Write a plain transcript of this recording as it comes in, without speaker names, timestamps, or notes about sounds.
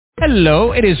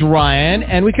Hello, it is Ryan,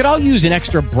 and we could all use an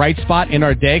extra bright spot in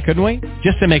our day, couldn't we?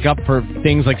 Just to make up for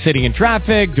things like sitting in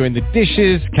traffic, doing the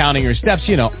dishes, counting your steps,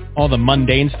 you know, all the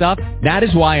mundane stuff. That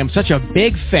is why I'm such a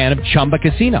big fan of Chumba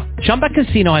Casino. Chumba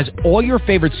Casino has all your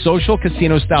favorite social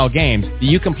casino-style games that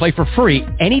you can play for free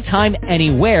anytime,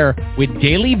 anywhere with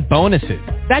daily bonuses.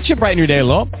 That should brighten your day a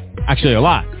little. Actually, a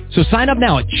lot. So sign up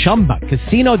now at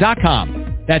ChumbaCasino.com.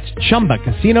 That's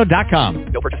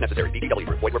ChumbaCasino.com. No purchase necessary. VGW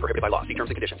Group. Void where prohibited by law. See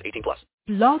terms and conditions. 18+.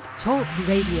 Blog Talk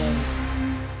Radio.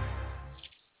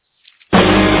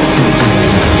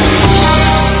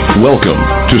 Welcome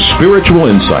to Spiritual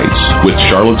Insights with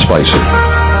Charlotte Spicer.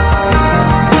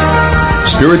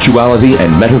 Spirituality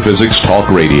and Metaphysics Talk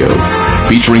Radio,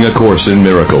 featuring A Course in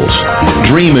Miracles,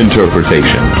 dream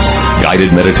interpretation,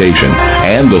 guided meditation,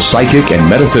 and the psychic and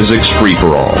metaphysics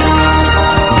free-for-all.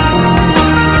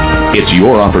 It's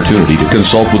your opportunity to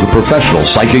consult with a professional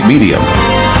psychic medium,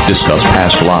 discuss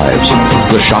past lives,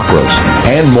 the chakras,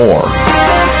 and more.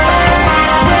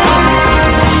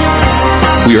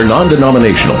 We are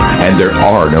non-denominational, and there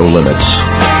are no limits.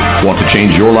 Want to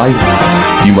change your life?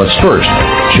 You must first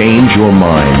change your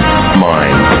mind.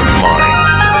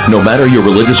 No matter your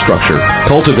religious structure,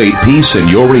 cultivate peace in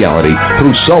your reality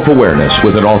through self-awareness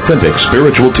with an authentic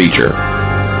spiritual teacher.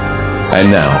 And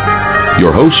now,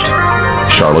 your host,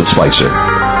 Charlotte Spicer.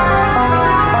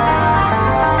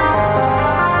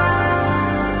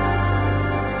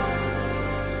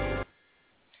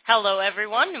 Hello,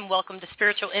 everyone, and welcome to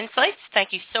Spiritual Insights.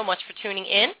 Thank you so much for tuning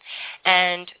in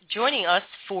and joining us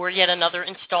for yet another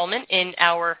installment in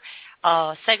our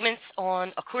segments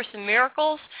on A Course in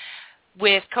Miracles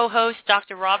with co-host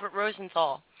Dr. Robert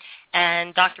Rosenthal.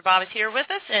 And Dr. Bob is here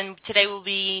with us, and today we'll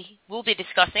be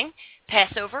discussing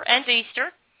Passover and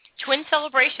Easter, twin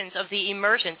celebrations of the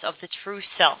emergence of the true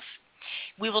self.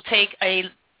 We will take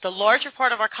the larger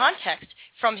part of our context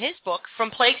from his book,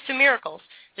 From Plagues to Miracles,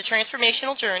 The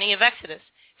Transformational Journey of Exodus,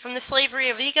 from the slavery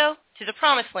of ego to the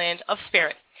promised land of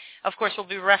spirit. Of course, we'll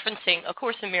be referencing A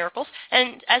Course in Miracles,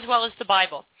 and as well as the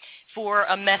Bible, for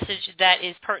a message that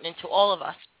is pertinent to all of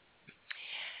us.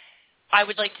 I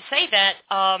would like to say that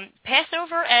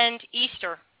Passover and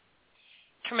Easter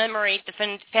commemorate the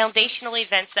foundational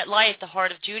events that lie at the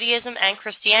heart of Judaism and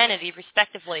Christianity,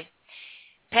 respectively.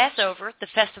 Passover, the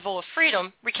festival of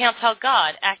freedom, recounts how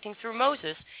God, acting through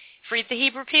Moses, freed the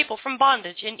Hebrew people from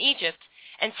bondage in Egypt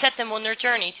and set them on their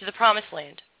journey to the Promised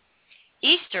Land.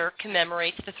 Easter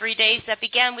commemorates the 3 days that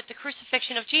began with the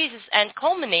crucifixion of Jesus and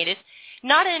culminated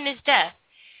not in his death,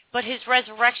 but his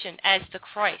resurrection as the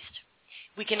Christ.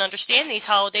 We can understand these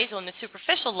holidays on the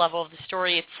superficial level of the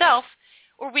story itself,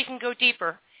 or we can go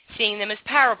deeper, seeing them as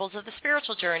parables of the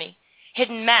spiritual journey,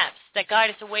 hidden maps that guide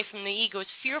us away from the ego's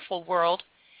fearful world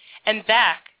and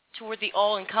back toward the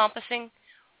all-encompassing,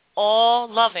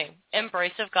 all-loving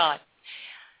embrace of God.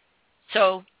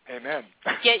 So, amen.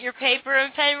 Get your paper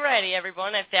and pen ready,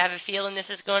 everyone. I have a feeling this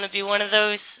is going to be one of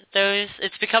those,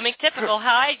 it's becoming typical.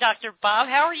 Hi, Dr. Bob.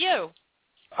 How are you?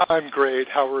 I'm great.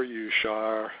 How are you,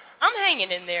 Char? I'm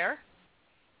hanging in there.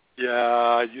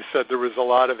 Yeah, you said there was a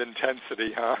lot of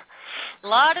intensity, huh? A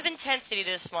lot of intensity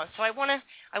this month. So I want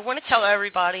to tell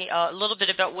everybody a little bit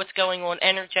about what's going on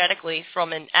energetically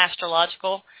from an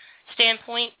astrological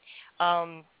standpoint.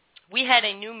 We had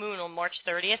a new moon on March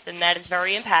 30th, and that is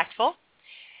very impactful.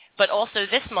 But also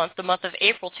this month, the month of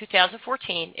April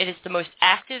 2014, it is the most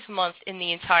active month in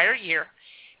the entire year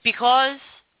because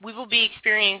we will be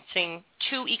experiencing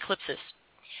 2 eclipses.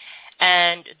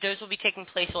 And those will be taking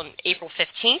place on April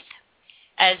 15th,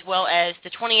 as well as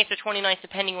the 28th or 29th,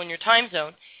 depending on your time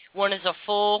zone. One is a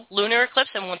full lunar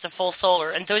eclipse and one's a full solar,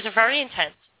 and those are very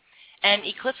intense. And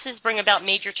eclipses bring about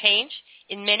major change,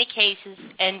 in many cases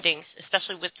endings,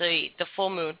 especially with the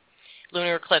full moon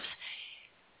lunar eclipse.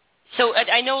 So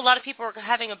I know a lot of people are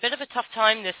having a bit of a tough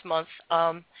time this month,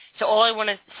 so all I want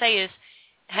to say is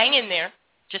hang in there,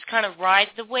 just kind of ride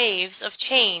the waves of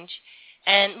change,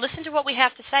 and listen to what we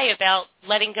have to say about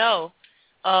letting go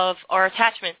of our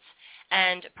attachments.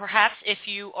 And perhaps if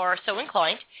you are so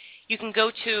inclined, you can go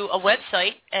to a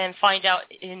website and find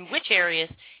out in which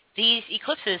areas these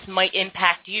eclipses might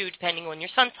impact you depending on your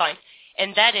sun sign.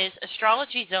 And that is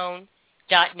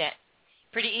astrologyzone.net.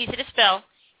 Pretty easy to spell.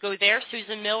 Go there.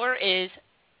 Susan Miller is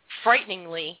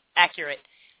frighteningly accurate.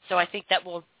 So I think that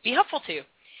will be helpful to you.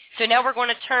 So now we're going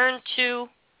to turn to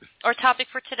our topic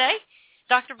for today.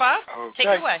 Dr. Bob, okay. Take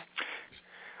it away.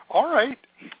 All right.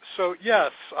 So,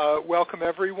 yes, welcome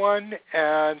everyone.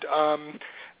 And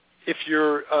if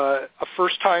you're a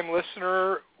first-time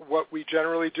listener, what we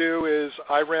generally do is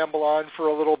I ramble on for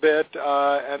a little bit,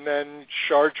 and then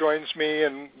Char joins me,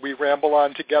 and we ramble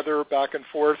on together back and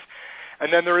forth.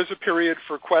 And then there is a period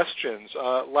for questions.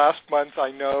 Last month,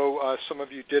 I know some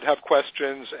of you did have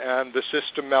questions and the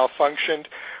system malfunctioned.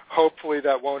 Hopefully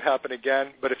that won't happen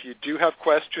again. But if you do have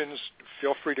questions,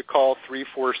 feel free to call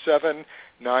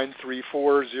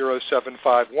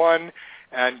 347-934-0751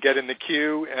 and get in the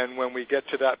queue. And when we get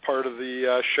to that part of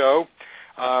the show,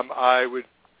 I would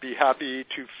be happy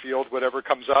to field whatever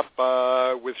comes up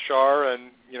with Shar,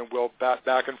 and we'll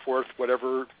back and forth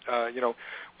whatever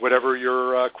whatever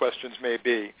your questions may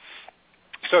be.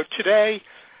 So today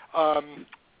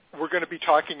we're going to be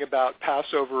talking about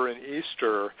Passover and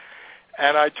Easter,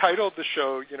 and I titled the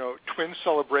show, Twin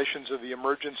Celebrations of the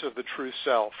Emergence of the True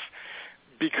Self,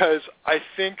 because I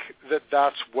think that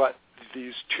that's what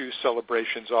these two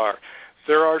celebrations are.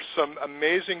 There are some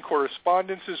amazing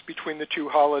correspondences between the two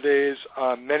holidays.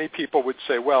 Many people would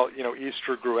say, well,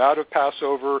 Easter grew out of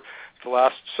Passover. The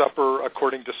Last Supper,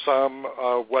 according to some,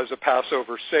 was a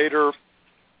Passover Seder.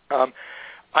 I'm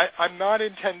not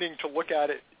intending to look at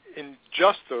it in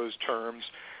just those terms,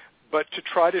 but to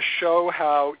try to show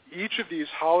how each of these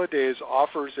holidays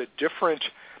offers a different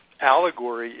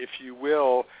allegory, if you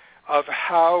will, of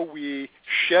how we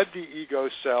shed the ego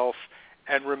self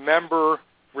and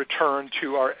return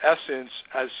to our essence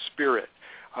as spirit,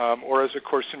 or as A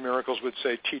Course in Miracles would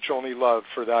say, teach only love,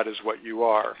 for that is what you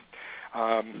are.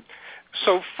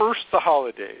 So first, the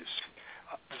holidays.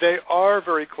 They are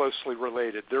very closely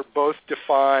related. They're both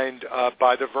defined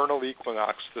by the vernal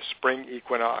equinox, the spring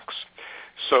equinox.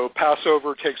 So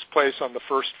Passover takes place on the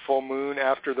first full moon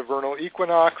after the vernal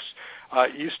equinox.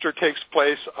 Easter takes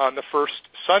place on the first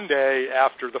Sunday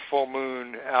after the full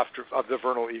moon of the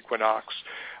vernal equinox.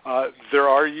 There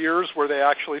are years where they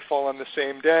actually fall on the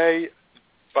same day,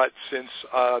 but since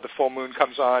the full moon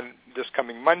comes on this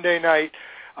coming Monday night,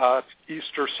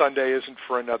 Easter Sunday isn't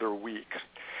for another week.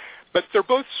 But they're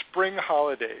both spring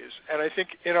holidays, and I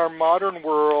think in our modern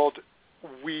world,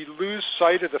 we lose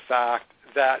sight of the fact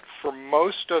that for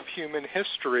most of human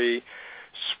history,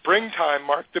 springtime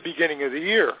marked the beginning of the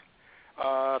year.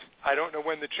 I don't know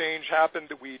when the change happened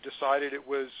that we decided it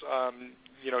was,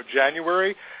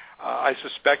 January. I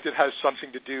suspect it has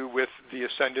something to do with the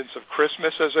ascendance of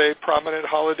Christmas as a prominent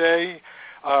holiday.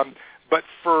 But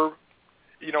for,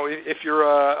 if you're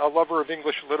a lover of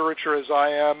English literature as I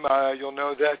am, you'll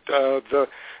know that the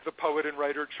poet and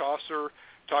writer Chaucer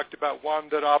talked about Juan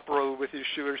that opera with his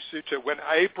Schiller Sutta. When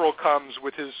April comes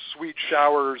with his sweet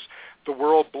showers, the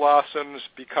world blossoms,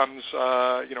 becomes,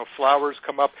 flowers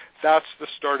come up. That's the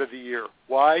start of the year.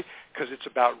 Why? Because it's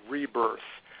about rebirth.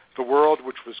 The world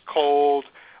which was cold,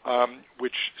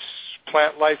 which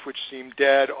plant life which seemed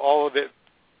dead, all of it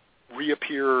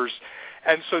reappears.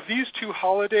 And so these two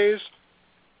holidays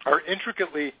are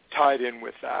intricately tied in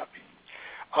with that.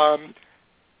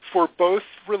 For both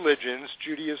religions,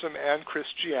 Judaism and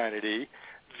Christianity,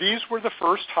 these were the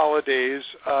first holidays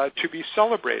to be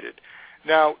celebrated.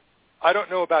 Now, I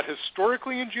don't know about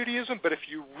historically in Judaism, but if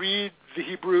you read the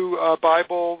Hebrew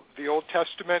Bible, the Old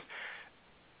Testament,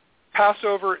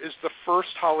 Passover is the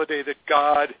first holiday that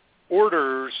God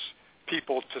orders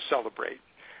people to celebrate.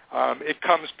 It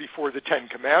comes before the Ten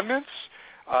Commandments.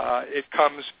 It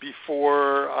comes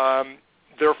before,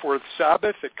 therefore, the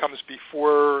Sabbath. It comes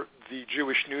before the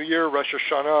Jewish New Year, Rosh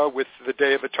Hashanah, with the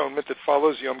Day of Atonement that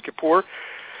follows, Yom Kippur.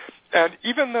 And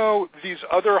even though these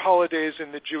other holidays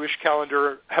in the Jewish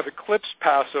calendar have eclipsed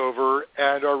Passover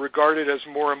and are regarded as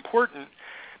more important,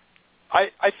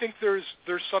 I think there's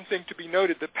something to be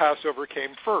noted that Passover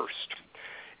came first.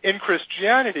 In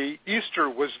Christianity, Easter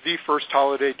was the first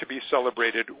holiday to be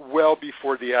celebrated well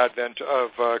before the advent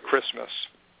of Christmas.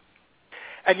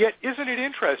 And yet, isn't it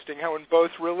interesting how in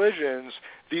both religions,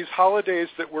 these holidays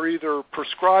that were either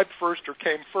prescribed first or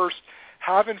came first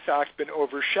have in fact been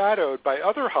overshadowed by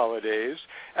other holidays,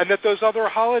 and that those other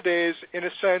holidays, in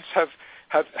a sense, have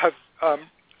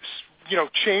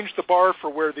changed the bar for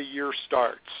where the year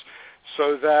starts.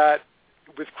 So that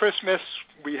with Christmas,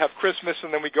 we have Christmas,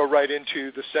 and then we go right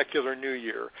into the secular New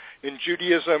Year. In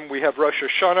Judaism, we have Rosh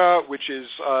Hashanah, which is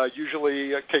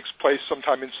usually takes place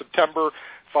sometime in September,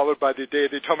 followed by the Day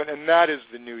of the Atonement, and that is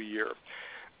the New Year.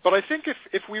 But I think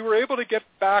if we were able to get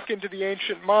back into the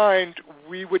ancient mind,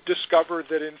 we would discover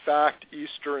that, in fact,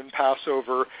 Easter and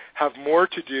Passover have more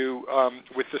to do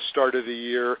with the start of the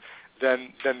year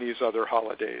than these other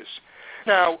holidays.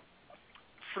 Now,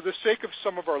 for the sake of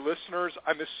some of our listeners,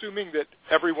 I'm assuming that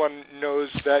everyone knows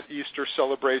that Easter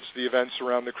celebrates the events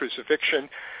around the crucifixion.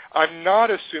 I'm not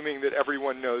assuming that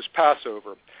everyone knows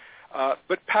Passover.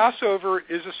 But Passover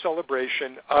is a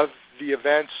celebration of the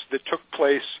events that took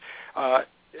place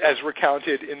as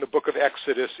recounted in the book of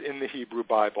Exodus in the Hebrew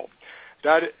Bible.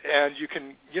 And you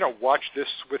can, watch this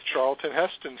with Charlton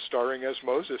Heston starring as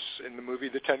Moses in the movie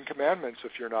The Ten Commandments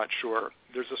if you're not sure.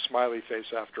 There's a smiley face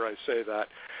after I say that.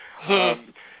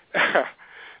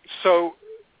 So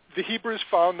the Hebrews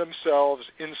found themselves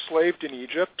enslaved in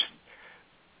Egypt.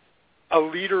 A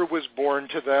leader was born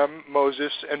to them,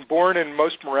 Moses, and born in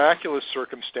most miraculous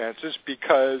circumstances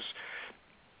because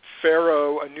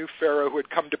Pharaoh, a new Pharaoh who had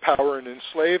come to power and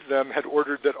enslaved them, had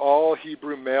ordered that all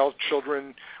Hebrew male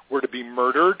children were to be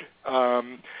murdered,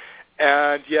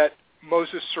 and yet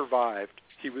Moses survived.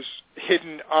 He was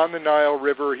hidden on the Nile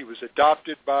River. He was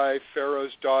adopted by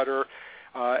Pharaoh's daughter,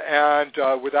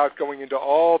 and without going into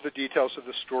all the details of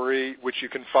the story, which you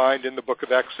can find in the book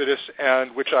of Exodus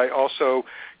and which I also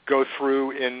go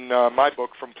through in my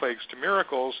book, From Plagues to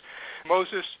Miracles,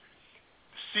 Moses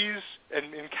sees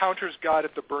and encounters God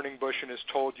at the burning bush and is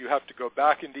told, you have to go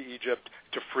back into Egypt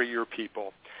to free your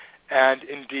people. And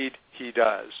indeed, he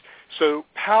does. So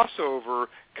Passover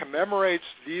commemorates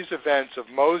these events of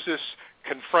Moses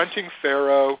confronting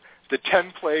Pharaoh, the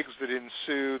 10 plagues that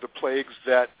ensue, the plagues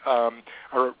that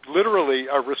are literally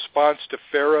a response to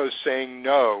Pharaoh saying,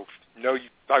 no,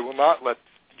 I will not let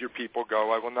your people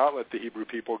go. I will not let the Hebrew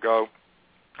people go.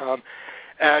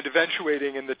 And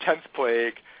eventuating in the 10th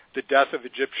plague, the death of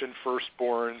Egyptian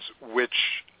firstborns,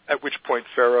 at which point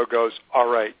Pharaoh goes, all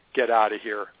right, get out of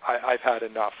here. I've had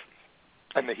enough.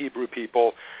 And the Hebrew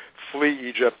people flee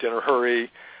Egypt in a hurry,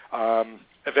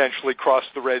 eventually cross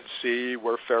the Red Sea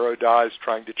where Pharaoh dies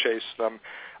trying to chase them,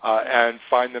 and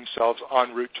find themselves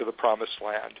en route to the Promised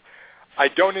Land. I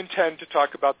don't intend to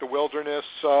talk about the wilderness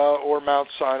or Mount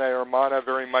Sinai or Manna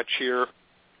very much here.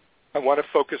 I want to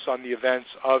focus on the events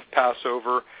of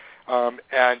Passover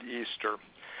and Easter.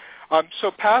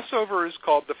 So Passover is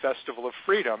called the Festival of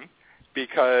Freedom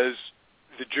because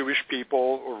the Jewish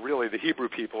people, or really the Hebrew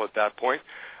people at that point,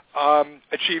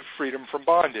 achieved freedom from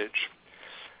bondage.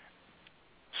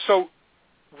 So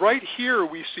right here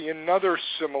we see another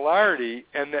similarity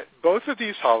in that both of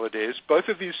these holidays, both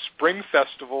of these spring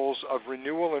festivals of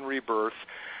renewal and rebirth,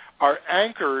 are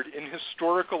anchored in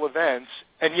historical events,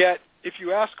 and yet if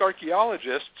you ask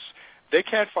archaeologists, they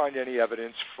can't find any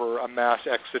evidence for a mass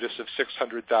exodus of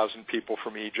 600,000 people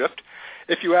from Egypt.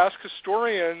 If you ask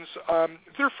historians,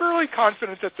 they're fairly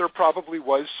confident that there probably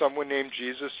was someone named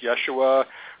Jesus, Yeshua,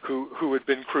 who had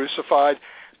been crucified.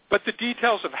 But the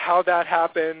details of how that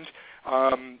happened,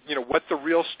 what the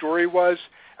real story was,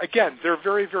 again, they're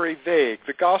very, very vague.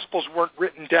 The Gospels weren't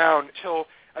written down until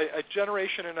a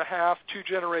generation and a half, 2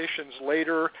 generations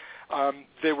later.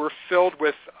 They were filled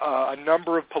with a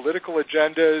number of political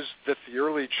agendas that the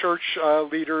early church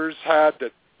leaders had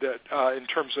that in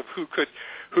terms of who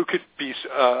could be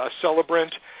a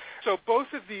celebrant. So both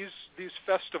of these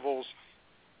festivals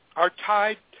are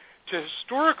tied to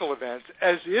historical events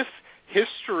as if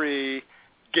history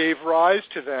gave rise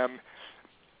to them,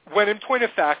 when in point of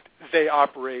fact they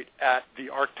operate at the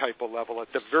archetypal level,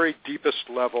 at the very deepest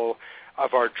level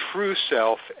of our true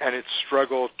self and its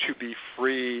struggle to be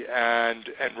free and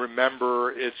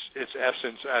remember its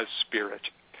essence as spirit.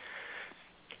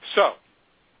 So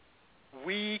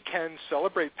we can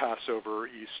celebrate Passover or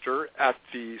Easter at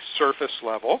the surface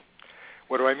level.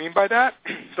 What do I mean by that?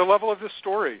 The level of the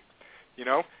story.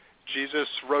 Jesus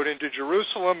rode into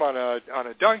Jerusalem on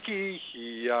a donkey.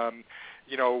 He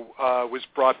was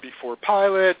brought before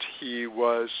Pilate. He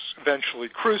was eventually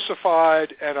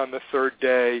crucified, and on the third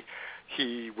day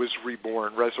he was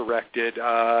reborn, resurrected,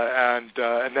 and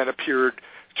then appeared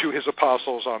to his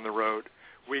apostles on the road.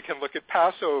 We can look at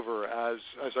Passover as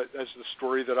the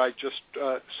story that I just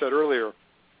said earlier.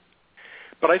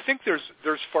 But I think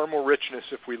there's far more richness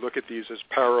if we look at these as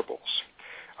parables.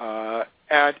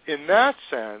 And in that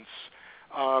sense,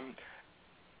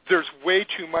 there's way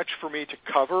too much for me to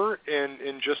cover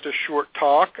in just a short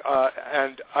talk,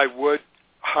 and I would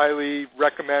highly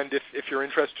recommend, if you're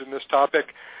interested in this topic,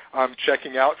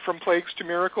 checking out From Plagues to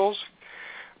Miracles.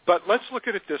 But let's look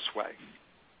at it this way.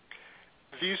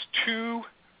 These 2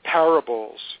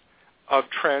 parables of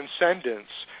transcendence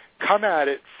come at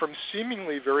it from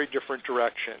seemingly very different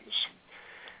directions.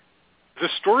 The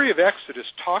story of Exodus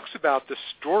talks about the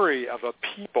story of a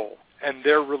people and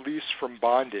their release from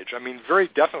bondage. I mean, very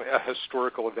definitely a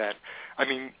historical event. I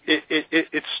mean,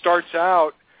 it starts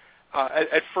out,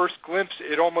 at first glimpse,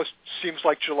 it almost seems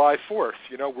like July 4th.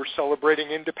 We're celebrating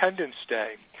Independence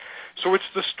Day. So it's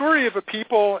the story of a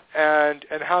people and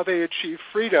how they achieve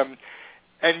freedom.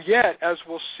 And yet, as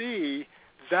we'll see,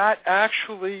 that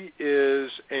actually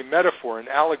is a metaphor, an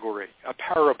allegory, a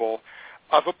parable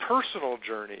of a personal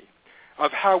journey,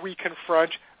 of how we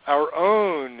confront our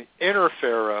own inner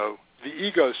Pharaoh, the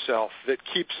ego self that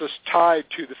keeps us tied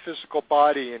to the physical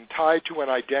body and tied to an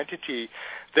identity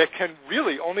that can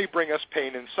really only bring us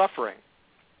pain and suffering.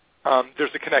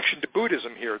 There's a connection to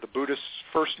Buddhism here, the Buddhist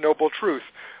first noble truth.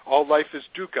 All life is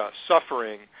dukkha,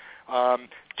 suffering,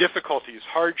 difficulties,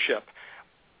 hardship.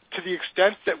 To the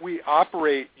extent that we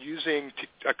operate using,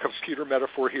 a computer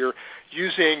metaphor here,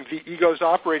 using the ego's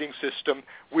operating system,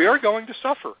 we are going to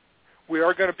suffer. We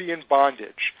are going to be in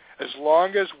bondage. As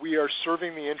long as we are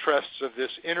serving the interests of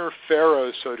this inner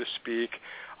pharaoh, so to speak,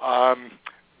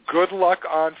 good luck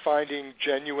on finding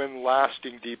genuine,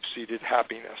 lasting, deep-seated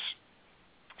happiness.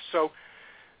 So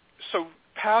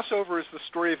Passover is the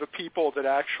story of a people that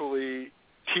actually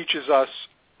teaches us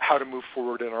how to move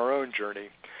forward in our own journey.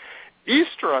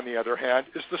 Easter, on the other hand,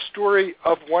 is the story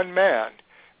of one man,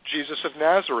 Jesus of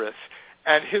Nazareth,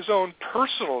 and his own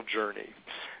personal journey.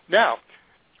 Now,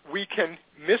 we can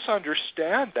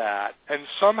misunderstand that and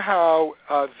somehow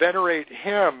venerate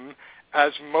him,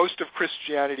 as most of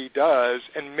Christianity does,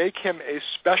 and make him a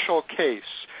special case,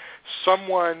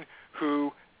 someone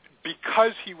who,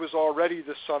 because he was already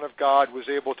the Son of God, was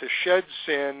able to shed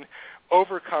sin,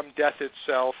 overcome death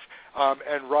itself,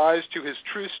 and rise to his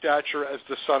true stature as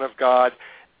the Son of God.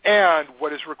 And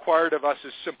what is required of us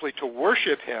is simply to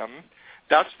worship him.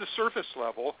 That's the surface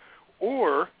level.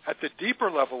 Or, at the deeper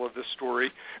level of the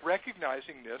story,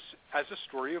 recognizing this as a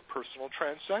story of personal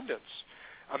transcendence.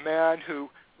 A man who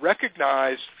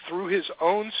recognized through his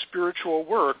own spiritual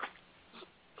work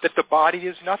that the body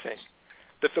is nothing,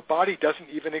 that the body doesn't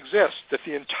even exist, that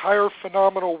the entire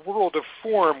phenomenal world of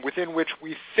form within which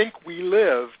we think we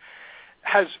live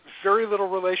has very little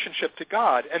relationship to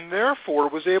God, and therefore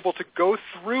was able to go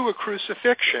through a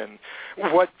crucifixion,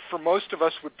 what for most of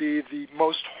us would be the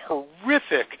most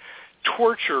horrific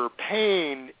torture,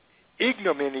 pain,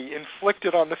 ignominy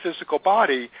inflicted on the physical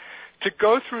body, to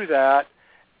go through that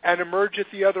and emerge at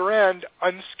the other end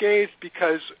unscathed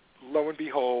because, lo and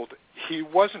behold, he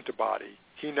wasn't a body.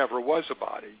 He never was a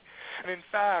body. And in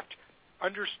fact,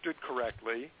 understood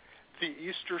correctly, the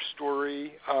Easter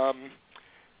story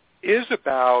is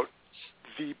about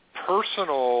the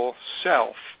personal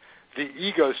self, the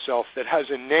ego self that has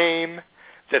a name,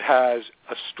 that has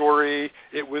a story.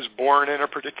 It was born in a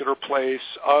particular place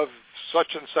of such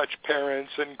and such parents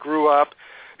and grew up,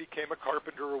 became a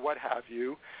carpenter or what have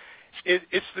you.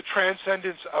 It's the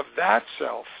transcendence of that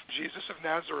self, Jesus of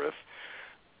Nazareth,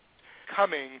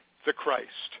 becoming the Christ.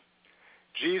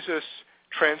 Jesus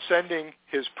transcending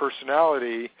his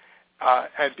personality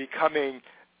and becoming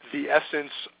the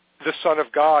essence, the Son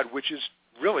of God, which is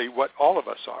really what all of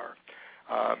us are.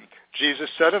 Jesus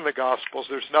said in the Gospels,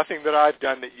 there's nothing that I've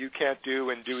done that you can't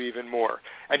do and do even more.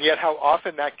 And yet how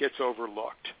often that gets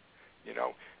overlooked, you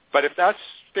know. But if that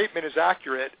statement is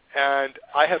accurate, and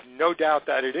I have no doubt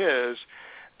that it is,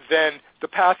 then the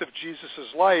path of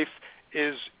Jesus' life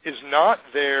is not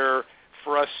there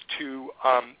for us to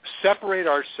separate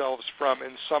ourselves from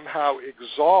and somehow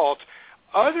exalt,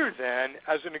 other than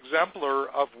as an exemplar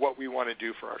of what we want to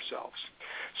do for ourselves.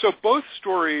 So both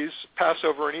stories,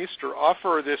 Passover and Easter,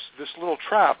 offer this little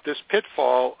trap, this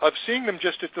pitfall of seeing them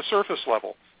just at the surface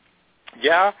level.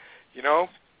 Yeah, you know,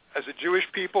 as a Jewish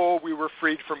people, we were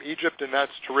freed from Egypt, and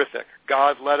that's terrific.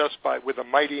 God led us with a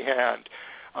mighty hand.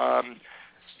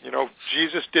 You know,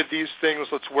 Jesus did these things,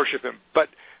 let's worship him. But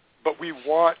we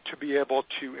want to be able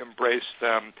to embrace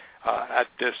them at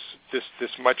this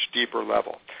much deeper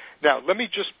level. Now, let me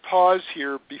just pause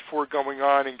here before going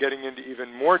on and getting into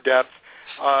even more depth.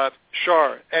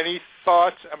 Shar, any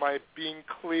thoughts? Am I being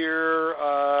clear?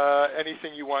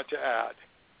 Anything you want to add?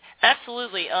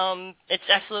 Absolutely. It's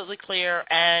absolutely clear,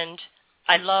 and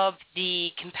I love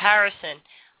the comparison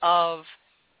of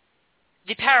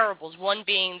the parables, one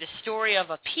being the story of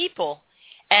a people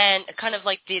and kind of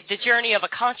like the journey of a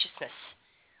consciousness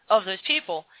of those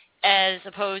people, as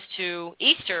opposed to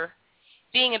Easter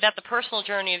being about the personal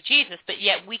journey of Jesus, but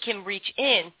yet we can reach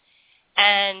in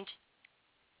and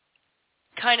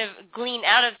kind of glean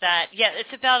out of that. Yeah, it's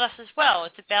about us as well.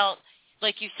 It's about,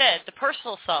 like you said, the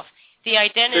personal self, the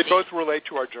identity. They both relate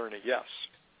to our journey, yes.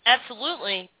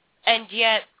 Absolutely. And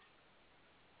yet,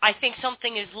 I think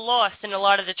something is lost in a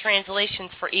lot of the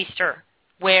translations for Easter,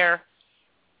 where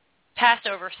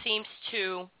Passover seems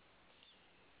to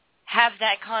have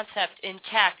that concept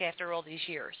intact after all these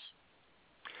years.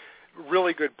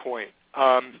 Really good point.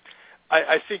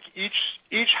 I think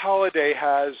each holiday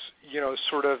has, you know,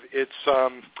 sort of its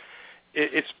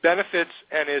benefits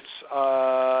and its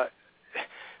I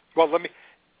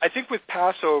think with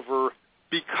Passover,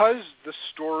 because the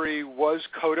story was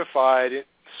codified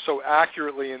so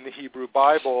accurately in the Hebrew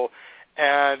Bible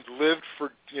and lived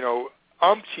for, you know,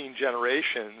 umpteen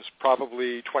generations,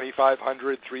 probably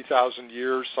 2,500, 3,000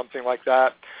 years, something like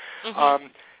that. Mm-hmm.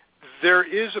 There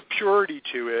is a purity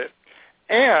to it,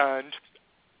 and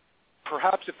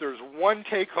perhaps if there's one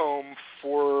take-home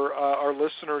for our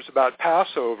listeners about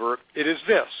Passover, it is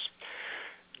this.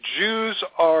 Jews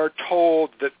are told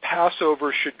that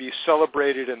Passover should be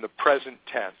celebrated in the present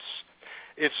tense.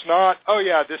 It's not, oh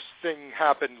yeah, this thing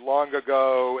happened long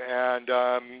ago, and,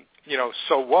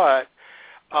 so what?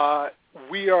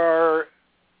 We are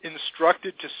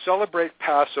instructed to celebrate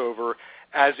Passover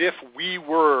as if we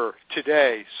were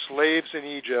today slaves in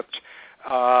Egypt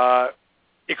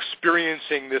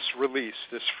experiencing this release,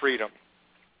 this freedom.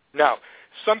 Now,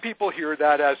 some people hear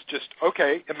that as just,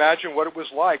 okay, imagine what it was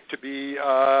like to be,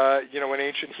 an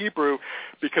ancient Hebrew,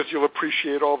 because you'll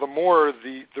appreciate all the more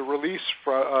the release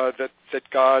that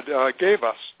God gave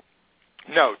us.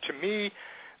 No, to me,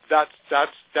 that's the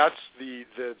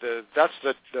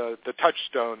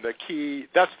touchstone, the key.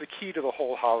 That's the key to the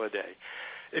whole holiday.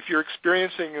 If you're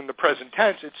experiencing in the present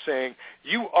tense, it's saying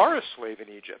you are a slave in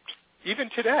Egypt, even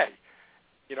today.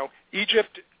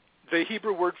 Egypt, the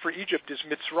Hebrew word for Egypt is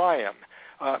Mitzrayim.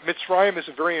 Mitzrayim is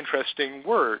a very interesting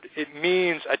word. It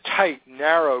means a tight,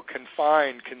 narrow,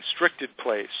 confined, constricted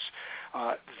place.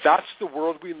 That's the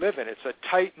world we live in. It's a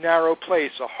tight, narrow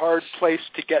place, a hard place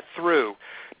to get through.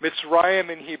 Mitzrayim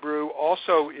in Hebrew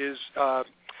also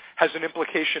has an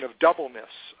implication of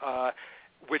doubleness,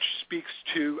 which speaks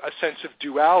to a sense of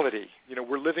duality.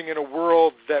 We're living in a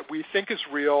world that we think is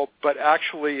real, but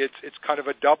actually it's kind of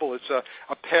a double. It's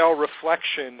a pale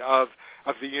reflection of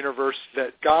the universe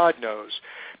that God knows.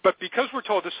 But because we're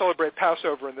told to celebrate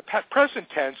Passover in the present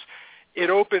tense, it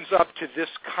opens up to this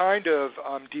kind of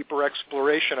deeper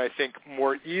exploration, I think,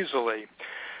 more easily.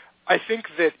 I think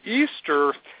that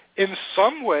Easter, in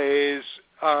some ways,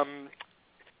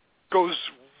 goes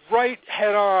right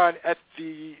head-on at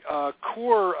the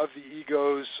core of the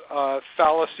ego's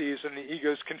fallacies and the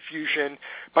ego's confusion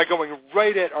by going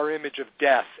right at our image of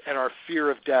death and our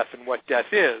fear of death and what death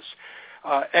is.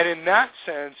 And in that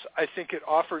sense, I think it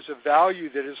offers a value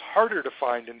that is harder to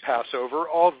find in Passover,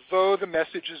 although the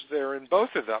message is there in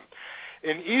both of them.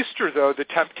 In Easter, though, the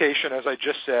temptation, as I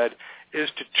just said, is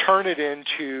to turn it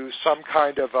into some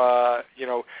kind of a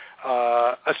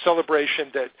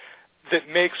celebration that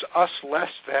makes us less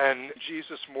than,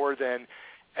 Jesus more than,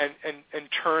 and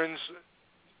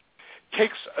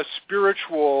takes a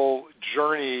spiritual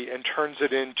journey and turns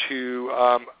it into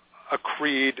a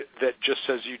creed that just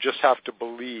says you just have to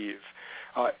believe.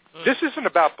 This isn't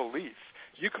about belief.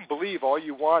 You can believe all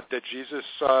you want that Jesus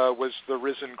was the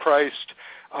risen Christ,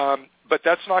 but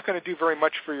that's not going to do very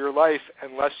much for your life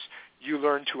unless you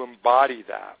learn to embody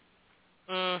that.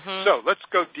 Mm-hmm. So let's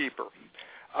go deeper.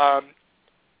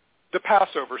 The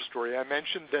Passover story. I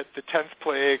mentioned that the 10th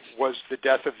plague was the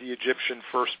death of the Egyptian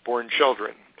firstborn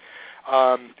children.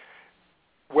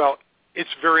 Well, it's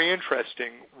very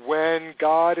interesting. When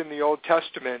God in the Old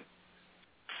Testament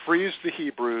frees the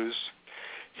Hebrews,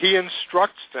 he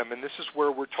instructs them, and this is where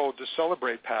we're told to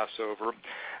celebrate Passover,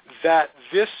 that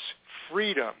this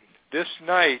freedom, this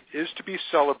night, is to be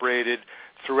celebrated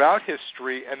throughout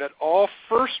history, and that all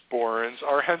firstborns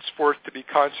are henceforth to be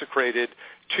consecrated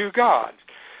to God.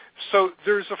 So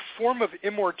there's a form of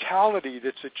immortality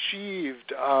that's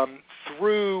achieved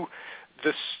through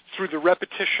the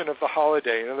repetition of the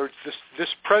holiday. In other words, this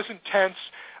present tense,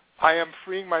 I am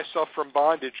freeing myself from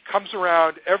bondage, comes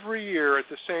around every year at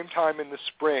the same time in the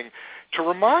spring to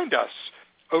remind us,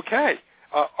 okay,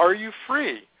 are you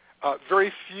free?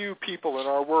 Very few people in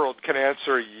our world can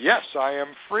answer, yes, I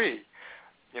am free.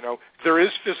 There is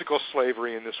physical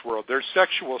slavery in this world. There's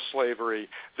sexual slavery.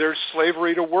 There's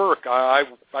slavery to work. I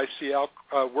see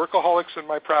workaholics in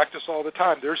my practice all the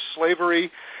time. There's slavery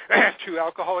to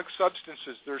alcoholic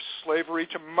substances. There's slavery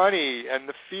to money and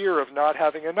the fear of not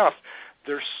having enough.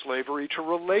 There's slavery to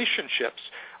relationships.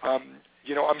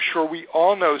 I'm sure we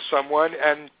all know someone,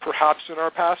 and perhaps in our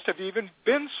past have even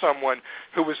been someone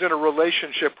who was in a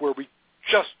relationship where we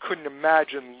just couldn't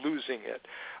imagine losing it.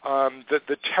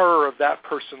 The terror of that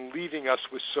person leaving us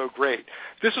was so great.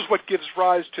 This is what gives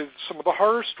rise to some of the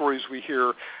horror stories we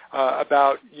hear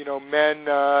about,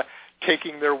 men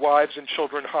taking their wives and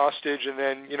children hostage and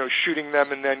then, shooting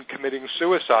them and then committing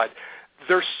suicide.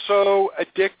 They're so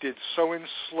addicted, so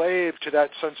enslaved to that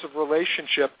sense of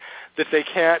relationship that they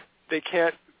can't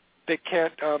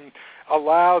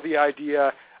allow the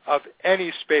idea of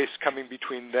any space coming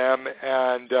between them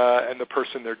and the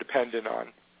person they're dependent on.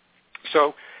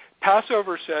 So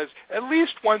Passover says, at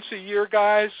least once a year,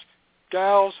 guys,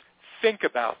 gals, think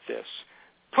about this.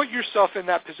 put yourself in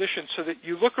that position so that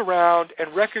you look around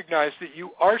and recognize that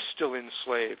you are still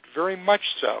enslaved, very much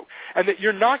so, and that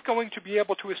you're not going to be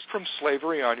able to escape from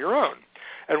slavery on your own.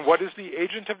 And what is the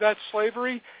agent of that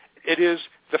slavery? It is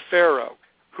the Pharaoh.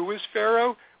 Who is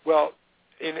Pharaoh? Well,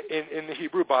 in the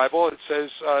Hebrew Bible, it says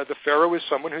the Pharaoh is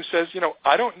someone who says,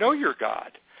 I don't know your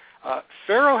God.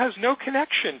 Pharaoh has no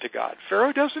connection to God.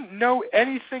 Pharaoh doesn't know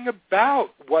anything about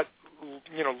what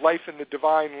life in the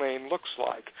divine lane looks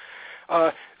like.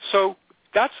 So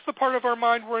that's the part of our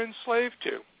mind we're enslaved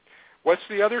to. What's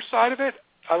the other side of it?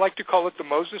 I like to call it the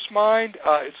Moses mind.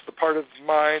 It's the part of the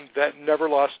mind that never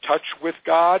lost touch with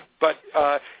God. But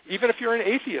even if you're an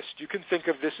atheist, you can think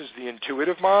of this as the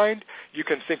intuitive mind. You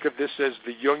can think of this as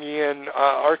the Jungian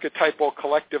archetypal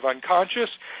collective unconscious.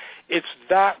 It's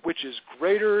that which is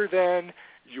greater than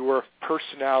your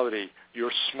personality,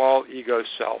 your small ego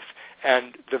self,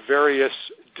 and the various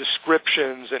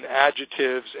descriptions and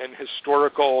adjectives and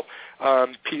historical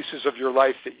pieces of your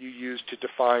life that you use to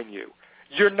define you.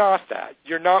 You're not that.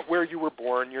 You're not where you were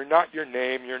born. You're not your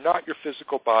name. You're not your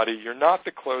physical body. You're not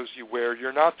the clothes you wear.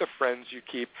 You're not the friends you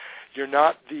keep. You're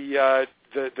not the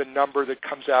number that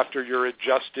comes after your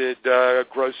adjusted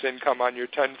gross income on your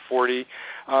 1040.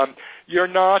 You're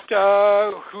not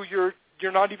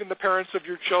you're not even the parents of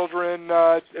your children,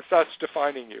 if that's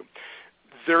defining you.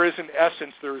 There is an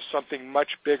essence, there is something much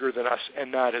bigger than us,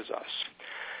 and that is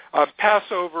us.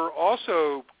 Passover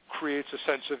also creates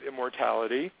a sense of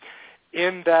immortality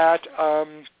in that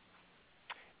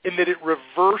it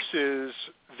reverses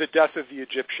the death of the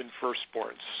Egyptian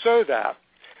firstborns, so that,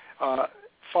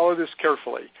 follow this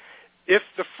carefully, if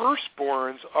the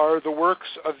firstborns are the works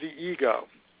of the ego,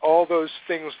 all those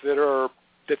things that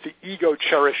the ego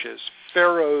cherishes,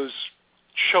 Pharaoh's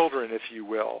children, if you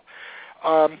will,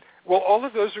 well, all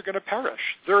of those are going to perish.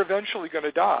 They're eventually going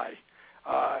to die.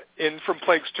 In From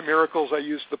Plagues to Miracles, I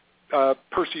use the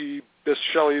Percy Bysshe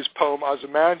Shelley's poem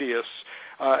Ozymandias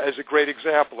as a great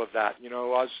example of that.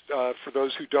 For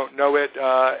those who don't know it,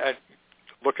 and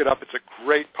look it up. It's a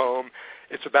great poem.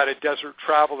 It's about a desert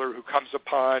traveler who comes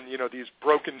upon, these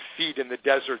broken feet in the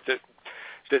desert that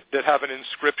have an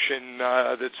inscription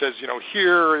that says,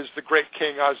 here is the great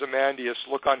king Ozymandias,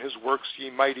 look on his works, ye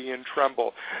mighty, and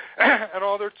tremble. And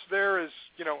all that's there is,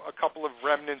 a couple of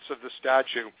remnants of the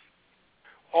statue.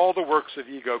 All the works of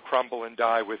ego crumble and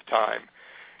die with time.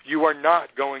 You are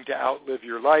not going to outlive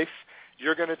your life.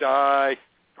 You're going to die.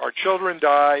 Our children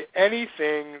die.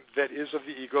 Anything that is of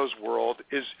the ego's world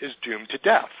is doomed to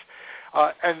death.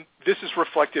 And this is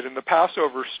reflected in the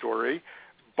Passover story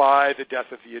by the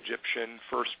death of the Egyptian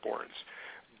firstborns.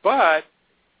 But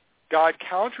God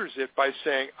counters it by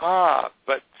saying,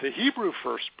 but the Hebrew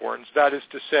firstborns, that is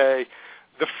to say,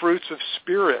 the fruits of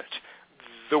spirit,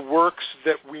 the works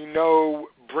that we know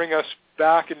bring us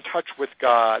back in touch with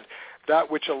God,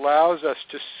 that which allows us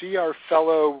to see our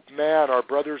fellow man, our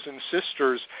brothers and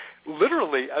sisters,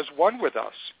 literally as one with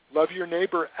us. Love your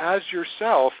neighbor as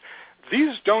yourself.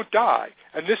 These don't die.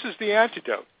 And this is the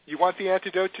antidote. You want the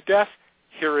antidote to death?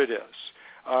 Here it is.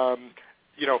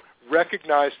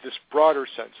 Recognize this broader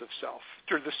sense of self.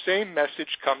 The same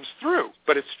message comes through,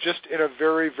 but it's just in a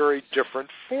very, very different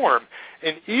form.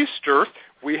 In Easter,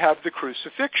 we have the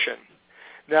crucifixion.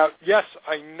 Now, yes,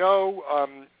 I know,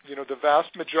 the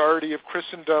vast majority of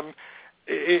Christendom,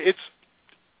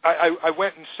 I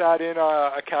went and sat in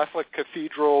a Catholic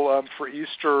cathedral for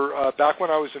Easter back when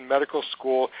I was in medical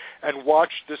school and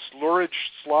watched this lurid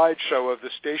slideshow of the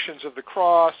Stations of the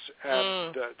Cross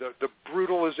and the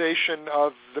brutalization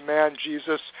of the man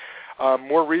Jesus.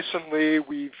 More recently,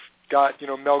 we've got,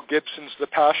 Mel Gibson's The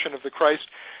Passion of the Christ.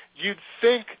 You'd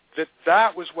think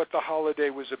that was what the holiday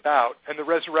was about, and the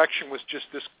resurrection was just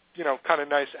this, kind of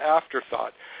nice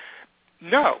afterthought.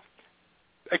 No.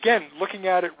 Again, looking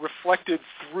at it reflected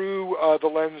through the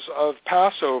lens of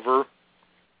Passover,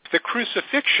 the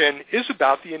crucifixion is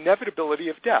about the inevitability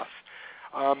of death.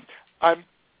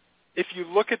 If you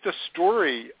look at the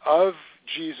story of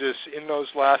Jesus in those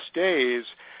last days,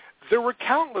 there were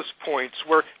countless points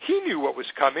where he knew what was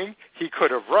coming. He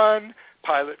could have run.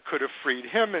 Pilate could have freed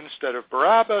him instead of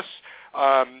Barabbas.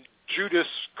 Judas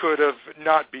could have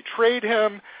not betrayed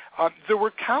him. There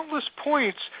were countless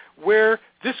points where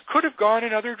this could have gone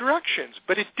in other directions,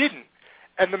 but it didn't.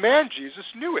 And the man Jesus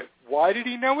knew it. Why did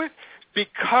he know it?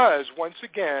 Because, once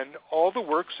again, all the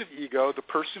works of ego, the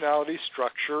personality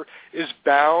structure, is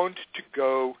bound to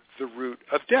go the route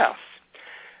of death.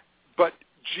 But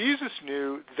Jesus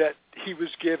knew that he was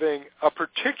giving a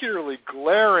particularly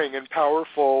glaring and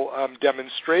powerful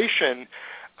demonstration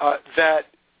that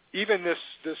even this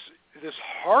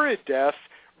horrid death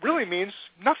really means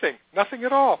nothing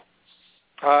at all.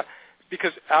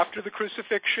 because after the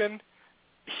crucifixion,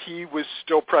 he was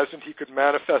still present. He could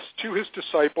manifest to his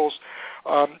disciples.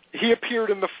 He appeared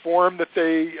in the form that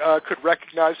they could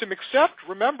recognize him, except,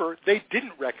 remember, they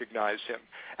didn't recognize him.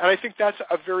 And I think that's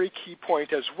a very key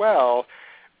point as well,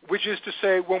 which is to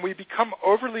say when we become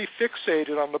overly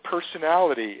fixated on the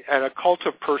personality and a cult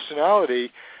of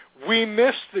personality, we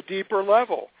miss the deeper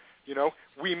level. You know,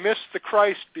 we miss the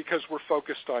Christ because we're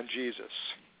focused on Jesus.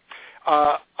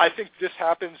 I think this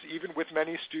happens even with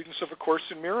many students of A Course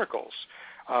in Miracles.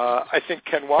 I think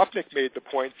Ken Wapnick made the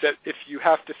point that if you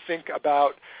have to think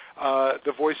about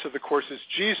the voice of the Course as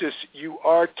Jesus, you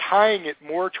are tying it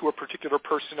more to a particular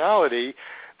personality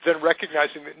than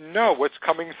recognizing that, no, what's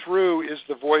coming through is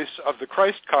the voice of the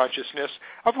Christ consciousness,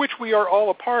 of which we are all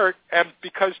a part, and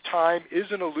because time is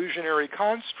an illusionary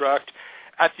construct,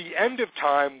 at the end of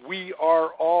time, we are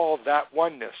all that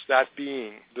oneness, that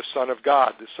being, the Son of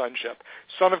God, the sonship.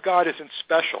 Son of God isn't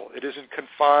special. It isn't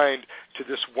confined to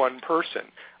this one person.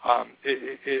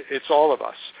 It's all of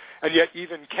us. And yet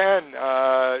even Ken,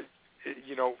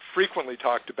 frequently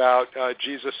talked about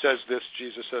Jesus says this,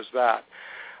 Jesus says that.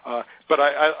 But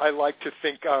I like to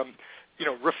think,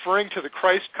 referring to the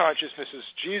Christ consciousness as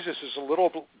Jesus is a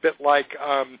little bit like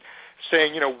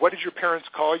saying, what did your parents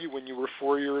call you when you were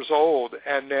 4 years old,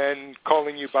 and then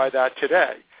calling you by that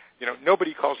today.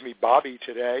 Nobody calls me Bobby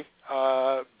today,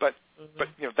 but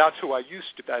that's who I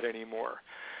used to bet anymore.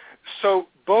 So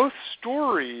both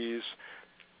stories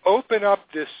open up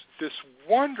this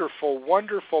wonderful,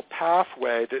 wonderful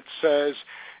pathway that says,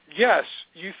 yes,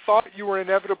 you thought you were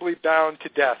inevitably bound to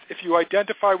death. If you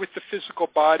identify with the physical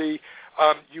body,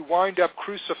 you wind up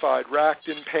crucified, racked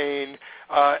in pain,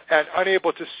 and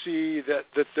unable to see that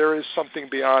there is something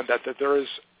beyond that there is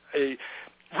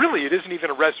really, it isn't even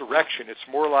a resurrection. It's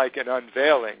more like an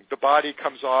unveiling. The body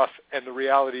comes off, and the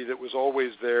reality that was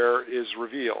always there is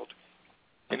revealed.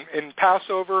 In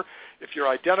Passover, if you're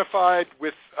identified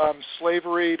with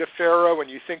slavery to Pharaoh and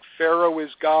you think Pharaoh is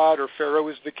God or Pharaoh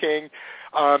is the king,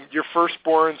 your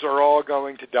firstborns are all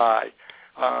going to die.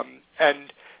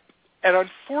 And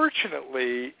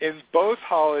unfortunately, in both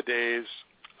holidays,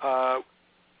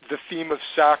 the theme of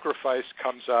sacrifice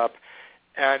comes up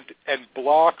and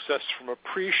blocks us from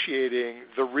appreciating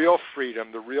the real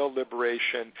freedom, the real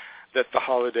liberation that the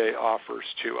holiday offers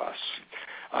to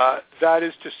us. That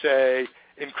is to say,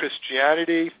 in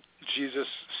Christianity, Jesus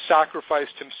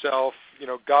sacrificed himself.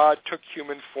 God took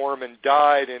human form and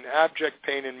died in abject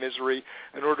pain and misery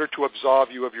in order to absolve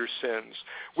you of your sins,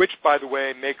 which, by the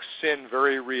way, makes sin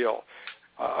very real.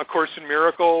 A Course in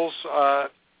Miracles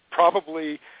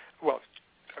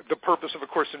the purpose of A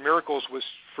Course in Miracles was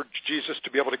for Jesus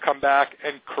to be able to come back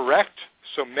and correct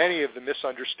so many of the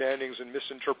misunderstandings and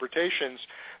misinterpretations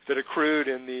that accrued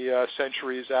in the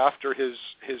centuries after his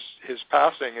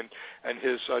passing and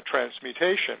his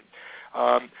transmutation.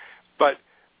 But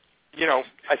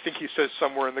I think he says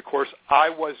somewhere in the Course, I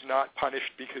was not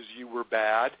punished because you were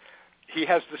bad. He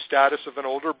has the status of an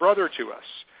older brother to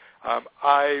us.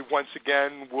 I, once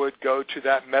again, would go to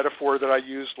that metaphor that I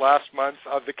used last month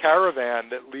of the caravan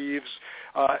that leaves,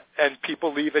 and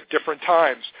people leave at different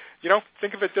times.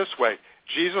 Think of it this way.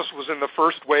 Jesus was in the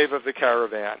first wave of the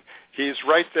caravan. He's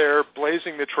right there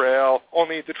blazing the trail,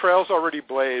 only the trail's already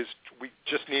blazed. We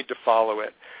just need to follow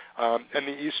it. And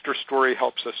the Easter story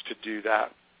helps us to do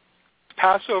that.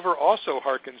 Passover also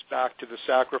harkens back to the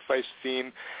sacrifice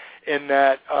theme in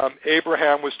that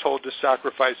Abraham was told to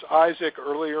sacrifice Isaac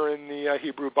earlier in the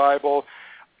Hebrew Bible.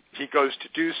 He goes to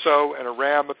do so, and a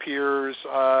ram appears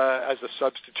as a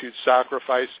substitute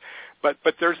sacrifice. But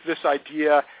there's this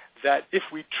idea that if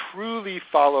we truly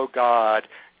follow God,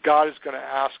 God is going to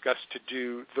ask us to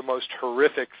do the most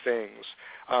horrific things,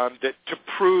 that to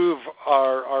prove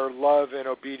our love and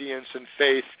obedience and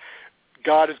faith,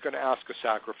 God is going to ask a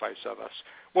sacrifice of us.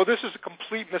 Well, this is a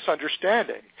complete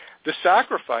misunderstanding. The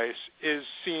sacrifice is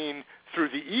seen through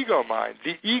the ego mind.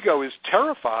 The ego is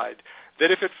terrified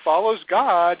that if it follows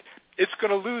God, it's going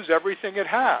to lose everything it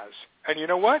has. And you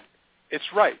know what? It's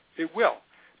right. It will.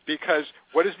 Because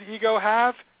what does the ego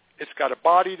have? It's got a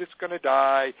body that's going to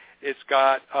die. It's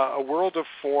got a world of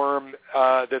form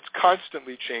that's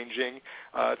constantly changing.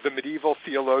 The medieval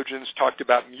theologians talked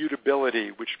about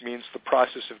mutability, which means the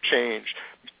process of change.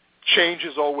 Change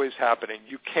is always happening.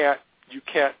 You can't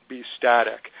be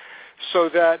static. So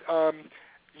that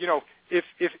if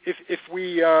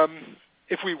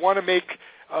we want to make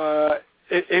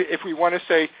if we want to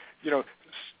say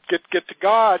get to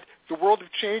God, the world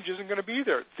of change isn't going to be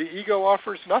there. The ego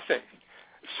offers nothing.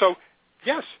 So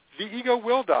yes, the ego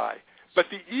will die, but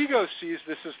the ego sees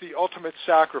this as the ultimate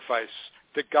sacrifice.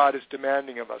 that God is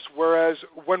demanding of us. Whereas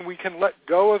when we can let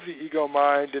go of the ego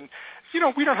mind and,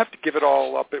 we don't have to give it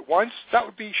all up at once, that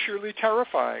would be surely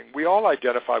terrifying. We all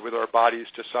identify with our bodies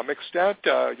to some extent.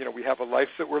 We have a life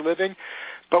that we're living,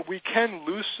 but we can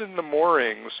loosen the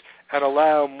moorings and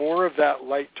allow more of that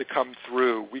light to come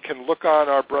through. We can look on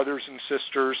our brothers and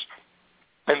sisters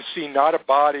and see not a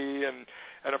body and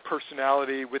a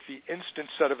personality with the instant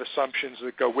set of assumptions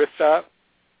that go with that.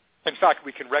 In fact,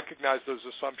 we can recognize those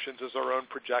assumptions as our own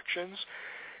projections.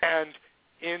 And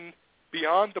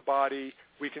beyond the body,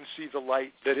 we can see the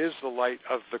light that is the light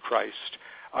of the Christ,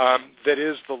 that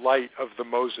is the light of the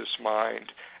Moses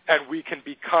mind. And we can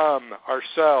become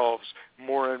ourselves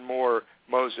more and more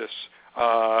Moses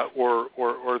or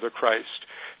the Christ.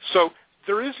 So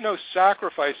there is no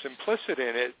sacrifice implicit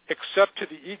in it except to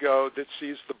the ego that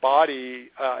sees the body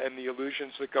and the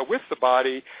illusions that go with the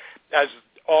body as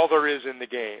all there is in the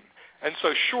game. And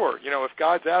so sure, if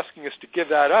God's asking us to give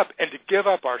that up and to give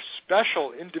up our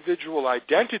special individual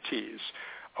identities,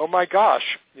 oh my gosh,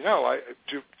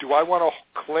 do I want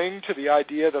to cling to the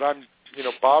idea that I'm,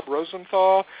 Bob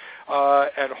Rosenthal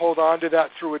and hold on to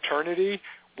that through eternity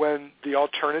when the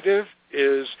alternative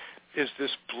is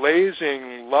this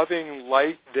blazing, loving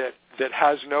light that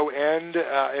has no end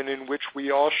and in which we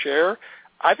all share?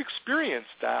 I've experienced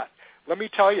that. Let me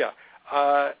tell you,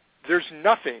 there's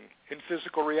nothing in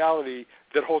physical reality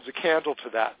that holds a candle to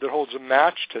that holds a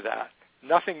match to that.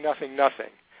 Nothing, nothing, nothing.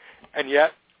 And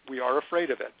yet, we are afraid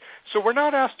of it. So we're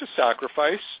not asked to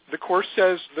sacrifice. The Course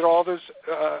says that all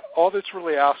that's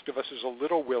really asked of us is a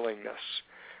little willingness.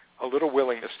 A little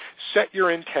willingness. Set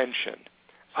your intention.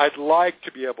 I'd like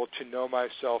to be able to know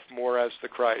myself more as the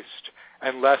Christ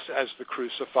and less as the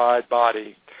crucified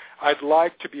body. I'd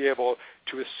like to be able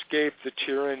to escape the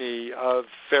tyranny of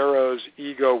Pharaoh's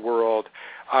ego world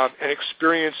and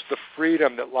experience the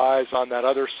freedom that lies on that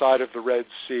other side of the Red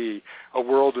Sea, a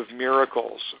world of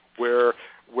miracles where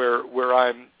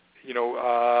I'm,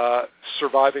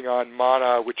 surviving on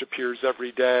manna which appears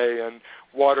every day and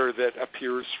water that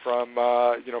appears from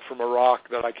a rock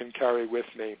that I can carry with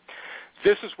me.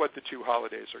 This is what the two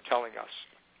holidays are telling us.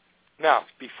 Now,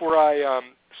 before I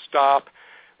stop,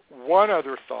 one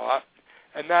other thought,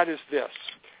 and that is this.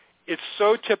 It's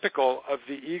so typical of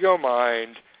the ego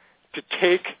mind to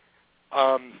take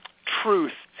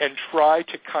truth and try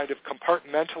to kind of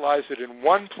compartmentalize it in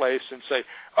one place and say,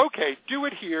 okay, do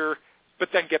it here, but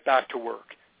then get back to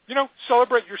work.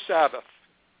 Celebrate your Sabbath,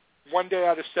 1 day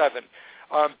out of 7.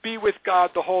 Be with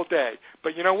God the whole day.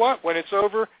 But you know what? When it's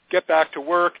over, get back to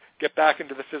work, get back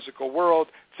into the physical world,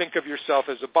 think of yourself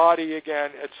as a body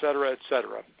again, et cetera, et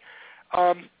cetera.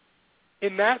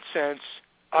 In that sense,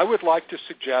 I would like to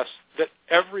suggest that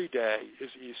every day is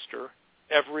Easter,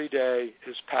 every day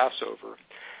is Passover.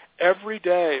 Every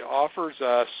day offers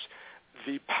us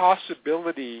the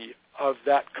possibility of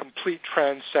that complete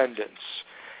transcendence.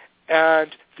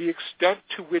 And the extent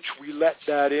to which we let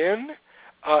that in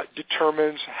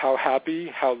determines how happy,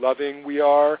 how loving we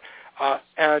are,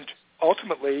 and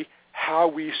ultimately how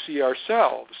we see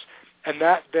ourselves. And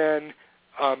that then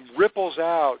ripples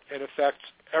out and affects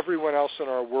everyone else in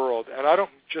our world. And I don't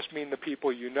just mean the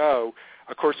people you know.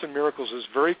 A Course in Miracles is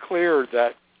very clear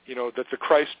that, that the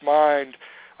Christ mind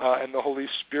and the Holy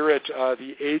Spirit,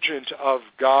 the agent of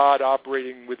God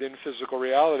operating within physical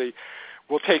reality,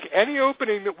 will take any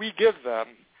opening that we give them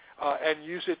and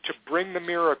use it to bring the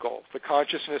miracle, the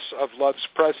consciousness of love's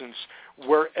presence,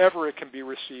 wherever it can be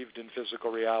received in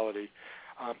physical reality.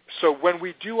 So when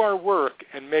we do our work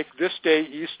and make this day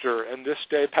Easter and this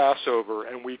day Passover,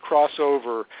 and we cross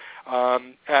over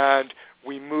and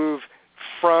we move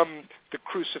from the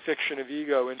crucifixion of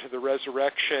ego into the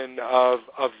resurrection of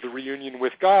the reunion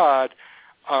with God,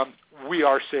 we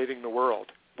are saving the world.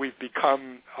 We've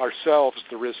become ourselves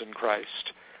the risen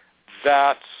Christ.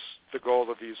 That's the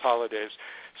goal of these holidays.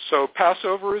 So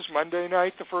Passover is Monday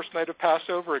night, the first night of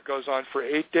Passover. It goes on for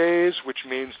 8 days, which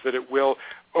means that it will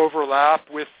overlap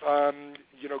with,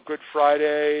 Good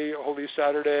Friday, Holy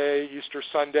Saturday, Easter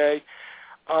Sunday.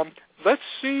 Let's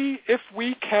see if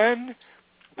we can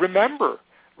remember.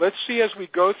 Let's see as we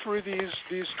go through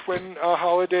these twin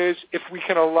holidays, if we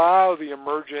can allow the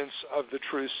emergence of the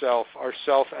true self, our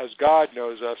self as God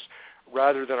knows us,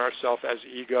 rather than our self as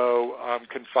ego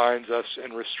confines us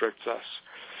and restricts us.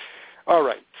 All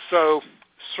right, so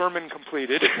sermon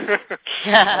completed.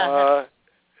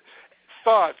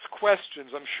 Thoughts,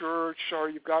 questions? I'm sure, Shar,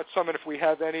 you've got some, and if we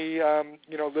have any,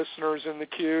 listeners in the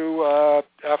queue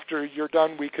after you're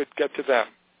done, we could get to them.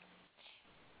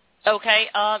 Okay.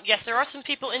 Yes, there are some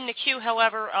people in the queue.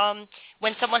 However,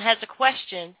 when someone has a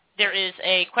question, there is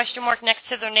a question mark next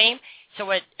to their name.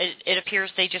 So it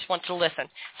appears they just want to listen.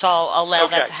 So I'll allow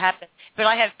that to happen. But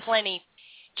I have plenty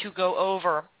to go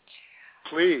over.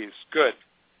 Please. Good.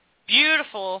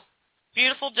 Beautiful,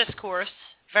 beautiful discourse.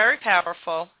 Very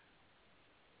powerful.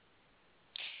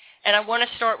 And I want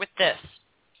to start with this.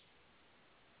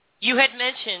 You had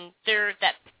mentioned there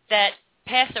that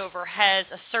Passover has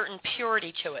a certain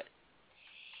purity to it.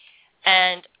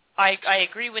 And I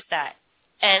agree with that.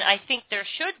 And I think there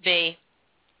should be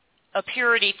a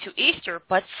purity to Easter,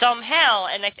 but somehow,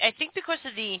 and I think because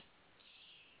of the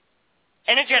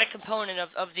energetic component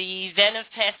of the event of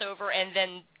Passover and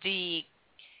then the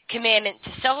commandment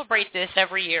to celebrate this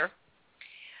every year,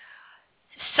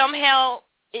 somehow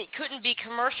it couldn't be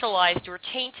commercialized or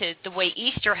tainted the way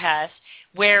Easter has,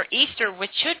 where Easter,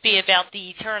 which should be about the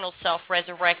eternal self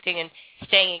resurrecting and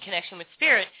staying in connection with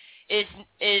Spirit,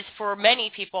 is for many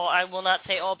people, I will not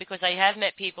say all because I have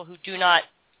met people who do not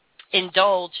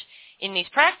indulge in these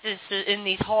practices, in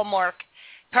these hallmark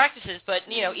practices, but,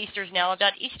 Easter's now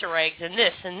about Easter eggs and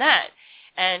this and that.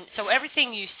 And so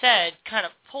everything you said kind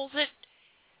of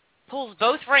pulls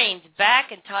both reins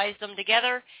back and ties them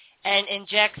together and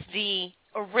injects the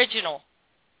original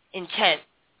intent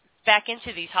back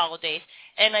into these holidays.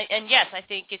 And yes, I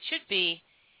think it should be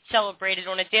celebrated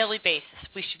on a daily basis.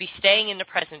 We should be staying in the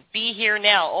present, be here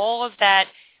now, all of that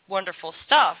wonderful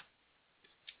stuff.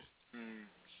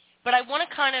 But I want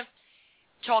to kind of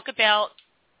talk about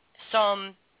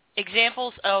some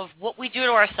examples of what we do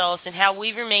to ourselves and how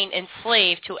we remain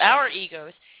enslaved to our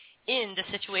egos in the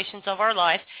situations of our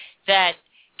life, that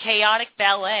chaotic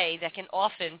ballet that can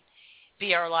often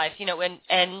be our life,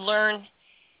 and learn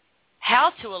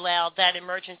how to allow that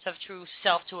emergence of true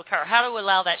self to occur, how to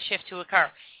allow that shift to occur,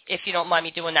 if you don't mind me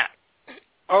doing that.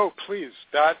 Oh, please.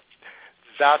 That's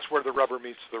where the rubber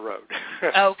meets the road.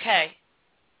 Okay.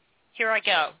 Here I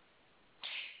go.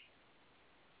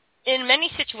 In many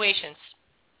situations,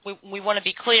 we want to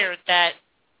be clear that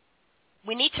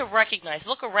we need to recognize,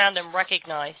 look around and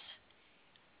recognize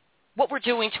what we're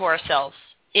doing to ourselves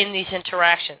in these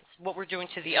interactions, what we're doing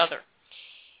to the other.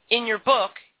 In your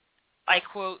book, I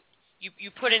quote,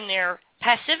 you put in there,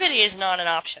 passivity is not an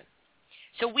option.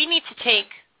 So we need to take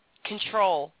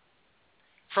control,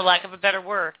 for lack of a better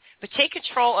word, but take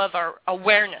control of our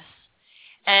awareness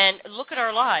and look at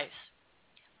our lives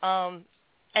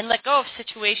and let go of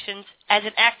situations as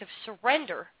an act of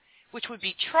surrender, which would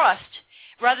be trust,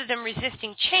 rather than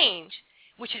resisting change,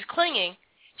 which is clinging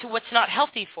to what's not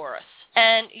healthy for us.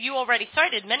 And you already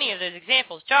cited many of those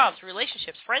examples: jobs,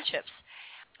 relationships, friendships.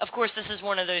 Of course, this is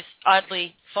one of those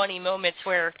oddly funny moments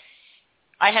where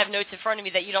I have notes in front of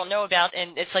me that you don't know about,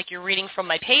 and it's like you're reading from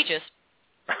my pages.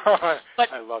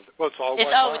 But I love it. Well, it's all one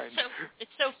line.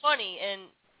 It's so funny, and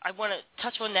I want to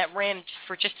touch on that RAM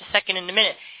for just a second in a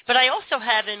minute. But I also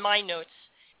have in my notes,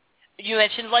 you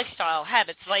mentioned lifestyle,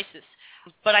 habits, vices,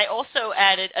 but I also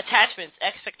added attachments,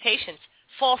 expectations,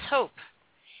 false hope,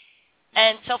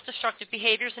 and self-destructive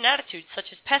behaviors and attitudes such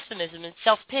as pessimism and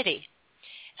self-pity.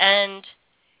 And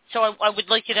so I would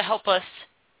like you to help us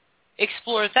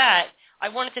explore that. I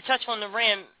wanted to touch on the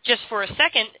ram just for a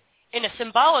second in a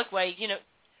symbolic way.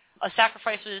 A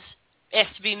sacrifice was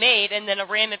asked to be made, and then a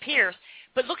ram appears.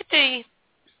 But look at the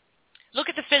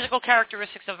physical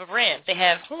characteristics of a ram. They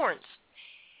have horns.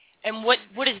 And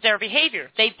what is their behavior?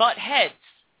 They butt heads.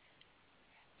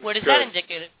 What is that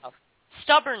indicative of?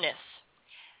 Stubbornness.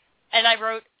 And I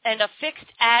wrote, and a fixed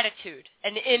attitude,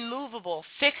 an immovable,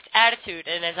 fixed attitude.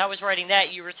 And as I was writing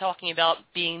that, you were talking about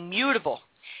being mutable,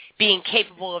 being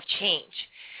capable of change.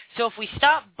 So if we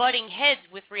stop butting heads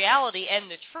with reality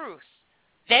and the truth,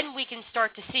 then we can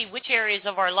start to see which areas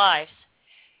of our lives,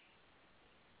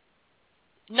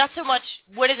 not so much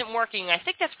what isn't working, I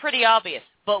think that's pretty obvious,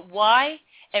 but why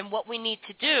and what we need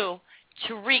to do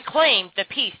to reclaim the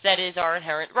peace that is our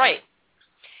inherent right.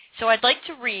 So I'd like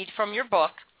to read from your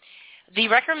book. The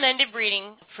recommended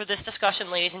reading for this discussion,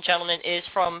 ladies and gentlemen, is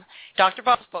from Dr.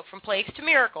 Bob's book, From Plagues to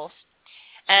Miracles,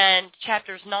 and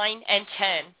chapters 9 and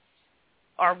 10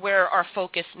 are where our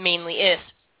focus mainly is.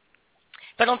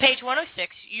 But on page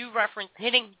 106, you reference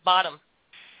hitting bottom.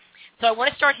 So I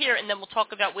want to start here, and then we'll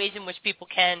talk about ways in which people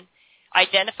can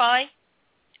identify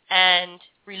and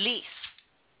release.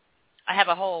 I have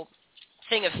a whole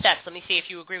thing of steps. Let me see if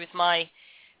you agree with my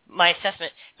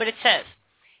assessment. But it says,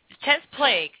 the 10th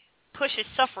plague pushes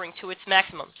suffering to its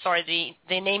maximum. Sorry,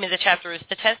 the name of the chapter is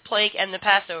The 10th Plague and the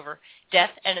Passover,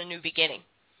 Death and a New Beginning.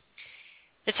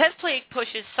 The 10th plague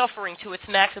pushes suffering to its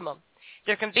maximum.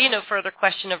 There can be no further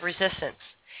question of resistance.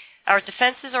 Our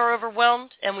defenses are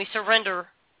overwhelmed, and we surrender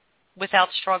without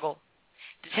struggle.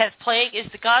 The 10th plague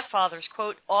is the Godfather's,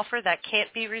 quote, offer that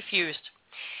can't be refused.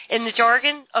 In the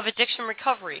jargon of addiction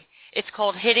recovery, it's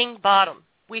called hitting bottom.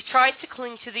 We've tried to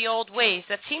cling to the old ways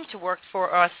that seemed to work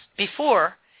for us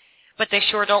before, but they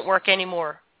sure don't work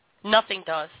anymore. Nothing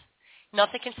does.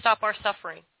 Nothing can stop our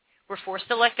suffering. We're forced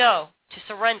to let go, to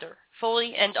surrender,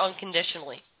 fully and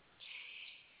unconditionally.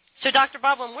 So, Dr.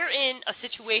 Bob, when we're in a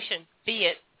situation, be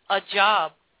it a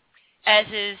job, as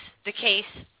is the case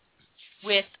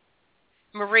with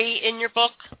Marie in your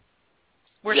book,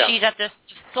 where she's at this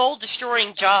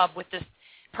soul-destroying job with this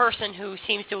person who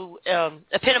seems to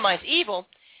epitomize evil,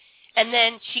 and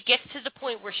then she gets to the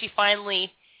point where she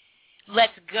finally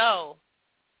lets go,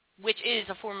 which is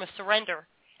a form of surrender,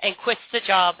 and quits the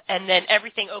job, and then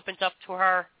everything opens up to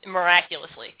her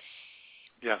miraculously.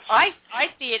 Yes. I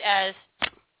see it as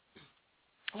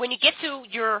when you get to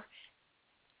your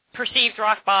perceived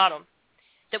rock bottom,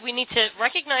 that we need to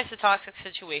recognize the toxic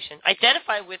situation,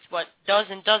 identify with what does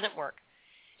and doesn't work,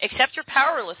 accept your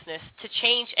powerlessness to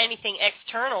change anything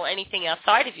external, anything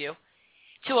outside of you,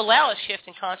 to allow a shift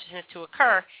in consciousness to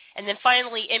occur, and then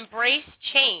finally embrace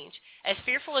change. As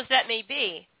fearful as that may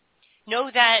be,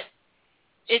 know that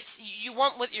you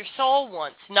want what your soul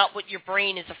wants, not what your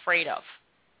brain is afraid of.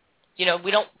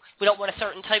 We don't want a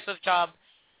certain type of job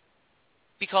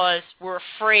because we're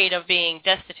afraid of being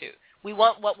destitute. We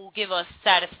want what will give us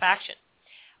satisfaction,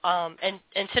 and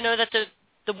to know that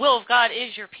the will of God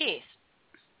is your peace.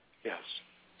 Yes.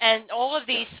 And all of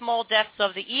these small deaths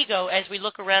of the ego, as we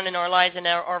look around in our lives and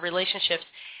our relationships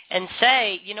and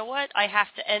say, you know what, I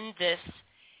have to end this,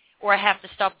 or I have to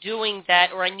stop doing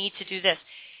that, or I need to do this.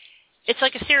 It's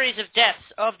like a series of deaths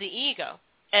of the ego.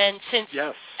 And since,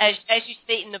 as you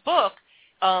state in the book,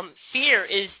 fear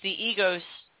is the ego's,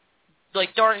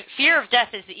 fear of death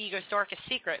is the ego's darkest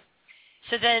secret.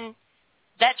 So then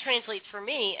that translates for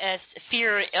me as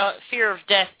fear of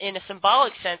death in a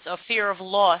symbolic sense of fear of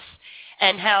loss,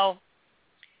 and how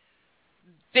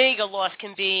big a loss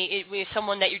can be with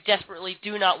someone that you desperately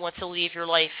do not want to leave your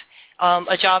life,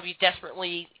 a job you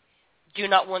desperately do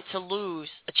not want to lose,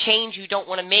 a change you don't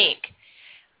want to make.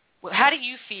 How do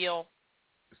you feel,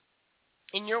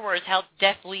 in your words, how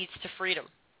death leads to freedom?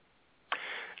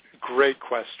 Great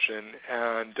question,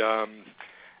 and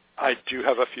I do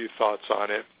have a few thoughts on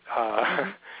it.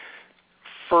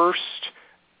 First,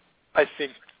 I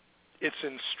think it's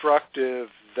instructive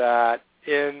that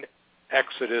in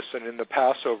Exodus and in the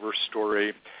Passover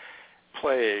story,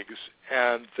 plagues,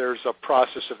 and there's a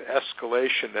process of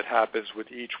escalation that happens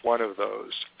with each one of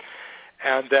those,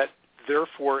 and that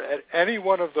therefore at any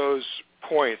one of those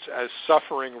points, as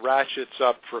suffering ratchets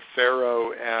up for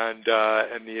Pharaoh and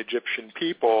the Egyptian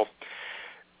people,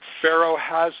 Pharaoh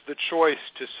has the choice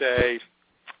to say,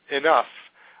 enough,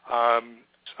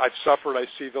 I've suffered, I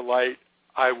see the light,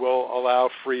 I will allow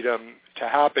freedom to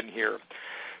happen here.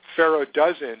 Pharaoh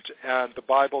doesn't, and the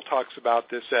Bible talks about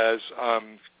this as,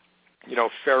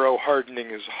 Pharaoh hardening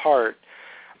his heart.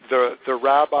 The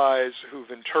rabbis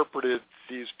who've interpreted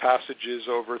these passages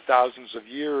over thousands of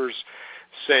years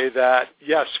say that,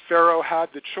 yes, Pharaoh had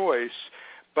the choice,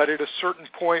 but at a certain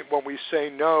point when we say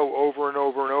no over and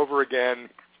over and over again,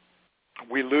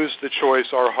 we lose the choice,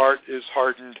 our heart is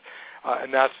hardened,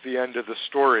 and that's the end of the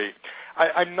story.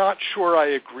 I'm not sure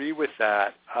I agree with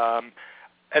that,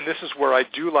 and this is where I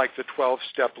do like the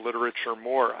 12-step literature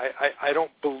more. I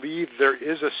don't believe there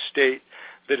is a state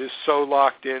that is so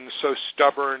locked in, so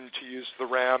stubborn, to use the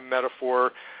ram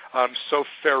metaphor, so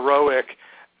Pharaohic,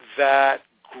 that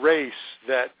grace,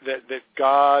 that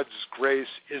God's grace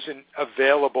isn't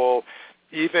available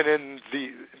even in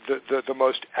the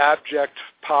most abject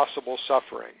possible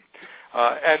suffering.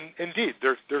 And indeed,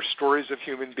 there's stories of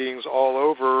human beings all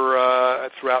over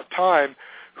throughout time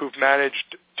who've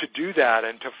managed to do that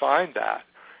and to find that.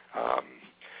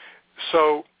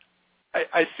 So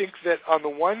I think that on the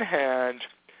one hand,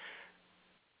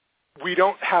 we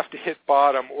don't have to hit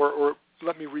bottom, or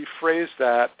let me rephrase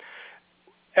that.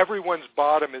 Everyone's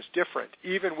bottom is different.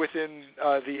 Even within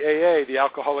the AA, the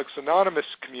Alcoholics Anonymous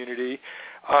community,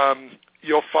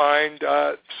 you'll find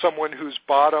someone whose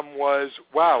bottom was,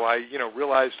 wow, I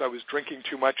realized I was drinking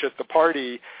too much at the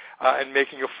party and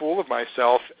making a fool of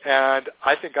myself, and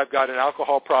I think I've got an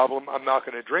alcohol problem. I'm not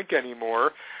going to drink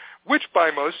anymore, which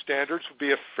by most standards would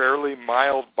be a fairly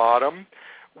mild bottom.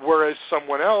 Whereas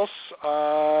someone else,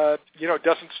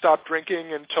 doesn't stop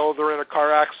drinking until they're in a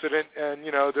car accident and,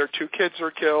 their 2 kids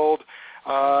are killed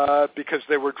because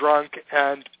they were drunk,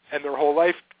 and their whole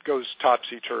life goes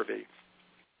topsy-turvy.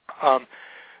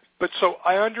 But so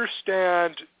I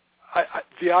understand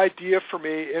the idea for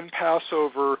me in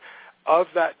Passover of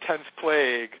that 10th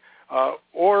plague,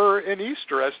 or in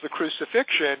Easter as the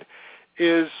crucifixion,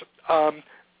 is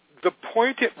the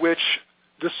point at which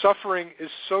the suffering is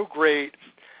so great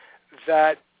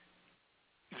that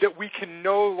we can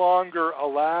no longer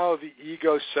allow the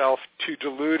ego self to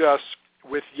delude us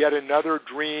with yet another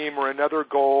dream or another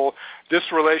goal. This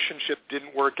relationship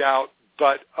didn't work out,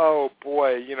 but oh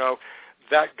boy,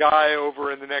 that guy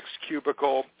over in the next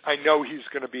cubicle, I know he's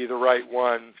going to be the right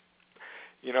one.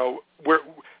 Where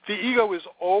the ego is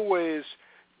always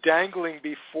dangling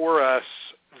before us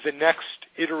the next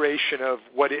iteration of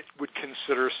what it would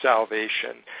consider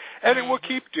salvation. And it will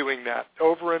keep doing that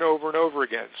over and over and over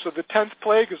again. So the 10th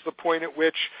plague is the point at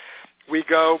which we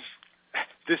go,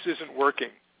 this isn't working.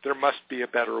 There must be a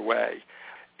better way.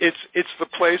 It's the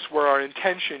place where our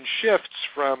intention shifts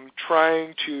from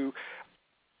trying to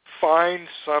find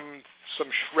some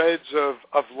shreds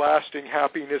of lasting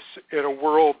happiness in a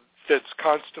world that's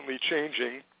constantly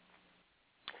changing.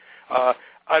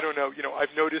 I don't know,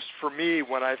 I've noticed for me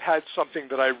when I've had something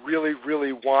that I really,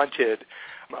 really wanted,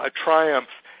 a triumph,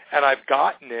 and I've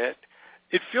gotten it,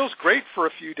 it feels great for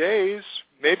a few days,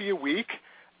 maybe a week,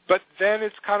 but then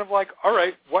it's kind of like, all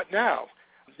right, what now?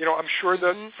 I'm sure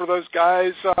that for those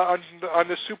guys on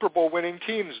the Super Bowl winning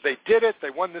teams, they did it, they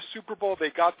won the Super Bowl, they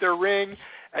got their ring,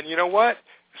 and you know what?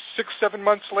 6-7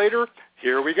 months later,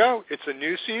 here we go. It's a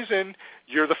new season.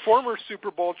 You're the former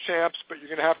Super Bowl champs, but you're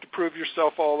going to have to prove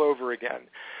yourself all over again.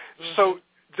 So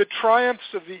the triumphs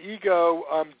of the ego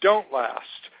don't last.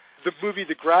 The movie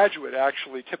The Graduate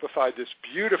actually typified this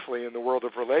beautifully in the world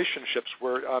of relationships,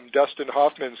 where Dustin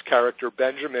Hoffman's character,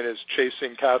 Benjamin, is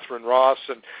chasing Catherine Ross,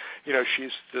 and,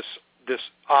 she's this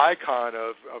icon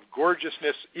of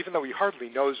gorgeousness, even though he hardly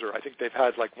knows her. I think they've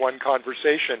had like one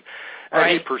conversation.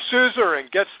 And He pursues her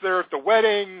and gets there at the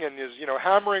wedding and is,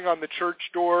 hammering on the church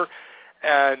door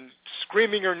and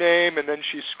screaming her name, and then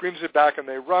she screams it back and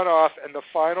they run off. And the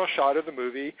final shot of the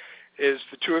movie is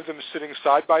the two of them sitting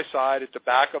side by side at the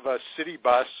back of a city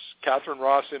bus, Catherine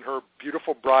Ross in her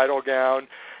beautiful bridal gown,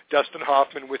 Dustin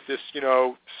Hoffman with this,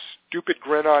 stupid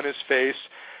grin on his face.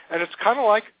 And it's kind of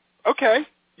like, okay,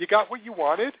 you got what you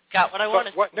wanted. Got what I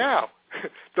wanted. What now?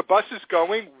 The bus is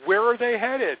going. Where are they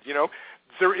headed?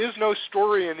 There is no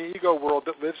story in the ego world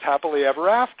that lives happily ever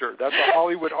after. That's a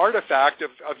Hollywood artifact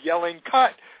of yelling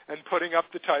cut and putting up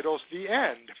the titles, the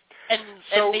end. And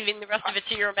leaving the rest of it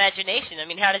to your imagination. I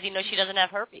mean, how does he know she doesn't have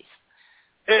herpes?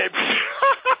 Bingo.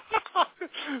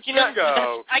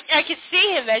 I can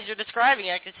see him as you're describing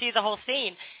it. I can see the whole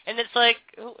scene. And it's like,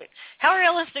 how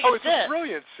realistic is this? Oh, it's a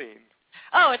brilliant scene.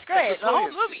 Oh, it's great. The whole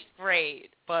movie's great,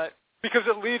 but because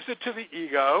it leaves it to the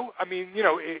ego. I mean,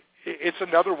 it's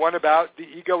another one about the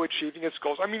ego achieving its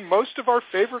goals. I mean, most of our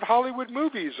favorite Hollywood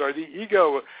movies are the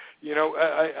ego,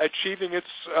 achieving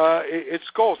its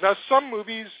goals. Now, some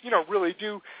movies, really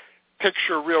do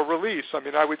picture real release. I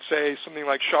mean, I would say something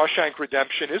like Shawshank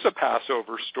Redemption is a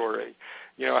Passover story.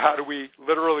 How do we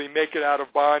literally make it out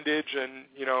of bondage and,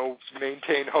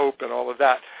 maintain hope and all of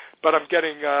that? But I'm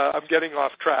getting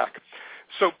off track.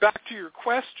 So back to your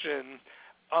question,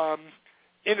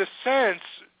 in a sense,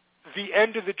 the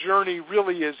end of the journey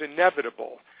really is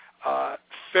inevitable.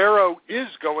 Pharaoh is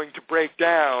going to break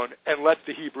down and let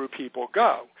the Hebrew people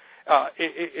go.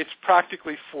 It's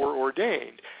practically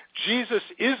foreordained. Jesus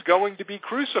is going to be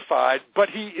crucified, but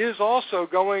he is also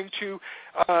going to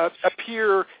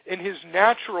appear in his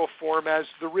natural form as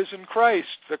the risen Christ,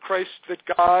 the Christ that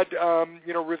God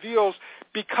reveals,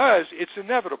 because it's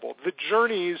inevitable. The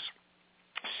journeys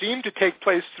seem to take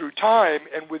place through time,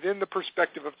 and within the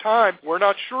perspective of time, we're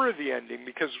not sure of the ending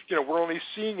because, we're only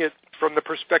seeing it from the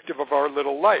perspective of our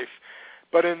little life.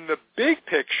 But in the big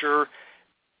picture,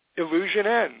 illusion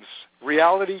ends.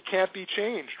 Reality can't be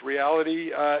changed. Reality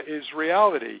is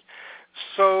reality.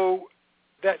 So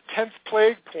that 10th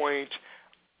plague point,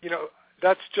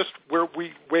 that's just where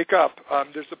we wake up.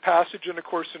 There's a passage in A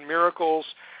Course in Miracles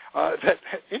that,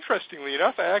 interestingly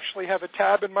enough, I actually have a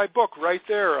tab in my book right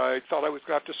there. I thought I was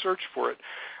going to have to search for it,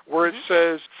 where it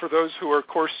says, for those who are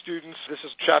course students, this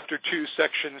is Chapter 2,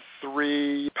 Section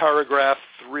 3, Paragraph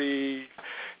 3,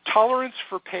 tolerance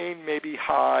for pain may be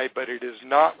high, but it is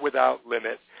not without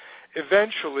limit.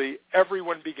 Eventually,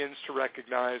 everyone begins to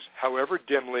recognize, however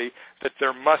dimly, that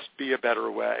there must be a better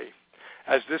way.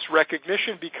 As this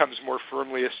recognition becomes more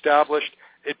firmly established,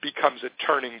 it becomes a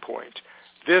turning point.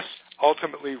 This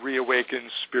ultimately reawakens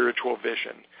spiritual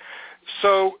vision.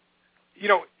 So,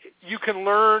 you can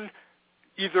learn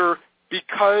either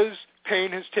because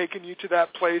pain has taken you to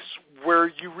that place where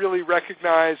you really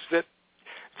recognize that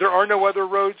there are no other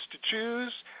roads to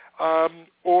choose,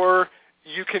 or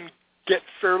you can get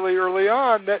fairly early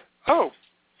on that,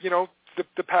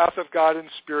 the path of God and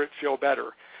Spirit feel better.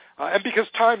 And because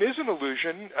time is an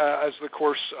illusion, as the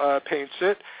Course paints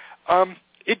it,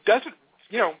 it doesn't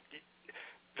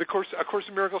A Course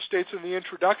in Miracles states in the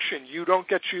introduction, you don't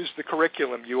get to choose the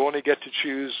curriculum. You only get to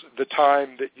choose the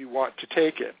time that you want to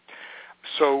take it.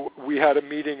 So we had a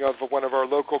meeting of one of our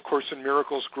local Course in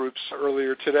Miracles groups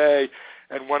earlier today,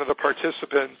 and one of the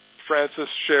participants, Francis,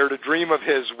 shared a dream of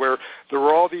his where there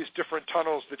were all these different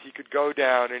tunnels that he could go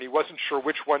down, and he wasn't sure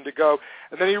which one to go.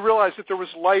 And then he realized that there was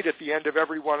light at the end of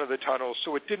every one of the tunnels,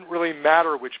 so it didn't really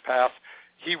matter which path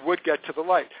he would get to the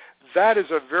light. That is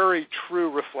a very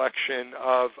true reflection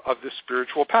of the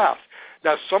spiritual path.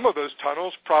 Now, some of those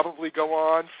tunnels probably go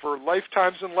on for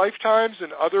lifetimes and lifetimes,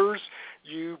 and others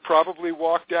you probably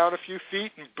walk down a few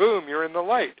feet and boom, you're in the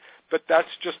light. But that's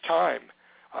just time.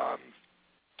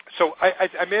 So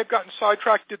I may have gotten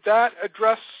sidetracked. Did that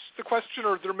address the question,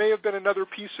 or there may have been another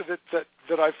piece of it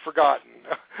that I've forgotten?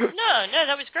 No,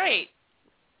 that was great.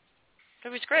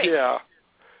 That was great. Yeah.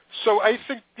 So I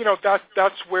think,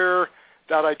 that's where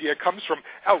that idea comes from.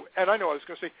 Oh, and I know I was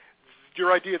going to say,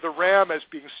 your idea of the ram as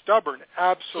being stubborn,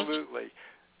 absolutely.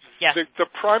 Mm-hmm. Yeah. The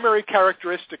primary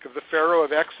characteristic of the Pharaoh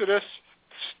of Exodus,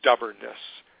 stubbornness.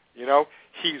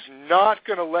 He's not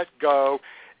going to let go,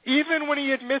 even when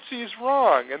he admits he's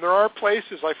wrong. And there are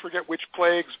places, I forget which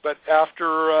plagues, but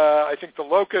after, I think the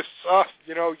locusts,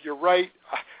 you're right,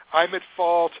 I'm at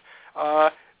fault.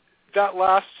 That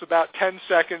lasts about 10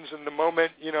 seconds, and the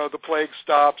moment, the plague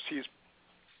stops, he's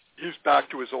back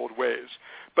to his old ways.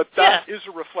 But that is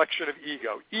a reflection of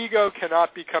ego. Ego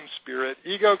cannot become spirit.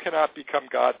 Ego cannot become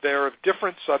God. They are of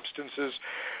different substances.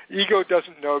 Ego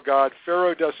doesn't know God.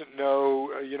 Pharaoh doesn't know,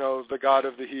 the God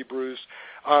of the Hebrews.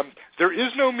 There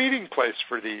is no meeting place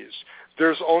for these.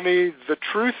 There's only the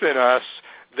truth in us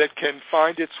that can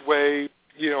find its way,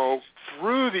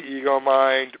 through the ego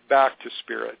mind back to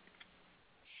spirit.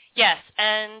 Yes,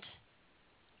 and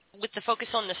with the focus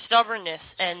on the stubbornness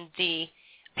and the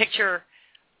picture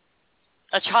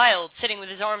a child sitting with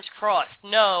his arms crossed.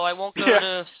 No, I won't go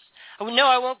to. No,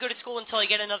 I won't go to school until I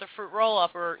get another fruit roll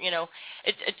up, or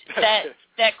it's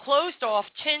that closed off,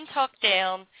 chin tucked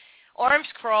down, arms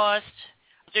crossed.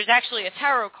 There's actually a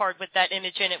tarot card with that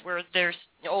image in it, where there's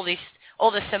all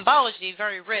this symbology,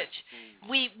 very rich.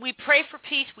 We pray for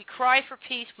peace, we cry for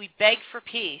peace, we beg for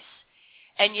peace,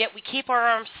 and yet we keep our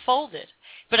arms folded.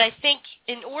 But I think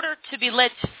in order to be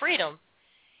led to freedom,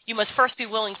 you must first be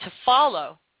willing to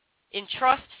follow in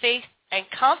trust, faith, and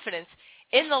confidence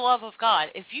in the love of God.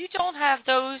 If you don't have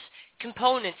those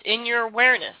components in your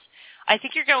awareness, I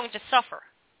think you're going to suffer.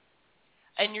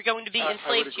 And you're going to be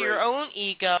enslaved to your own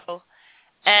ego,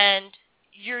 and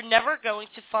you're never going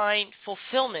to find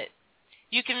fulfillment.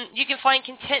 You can find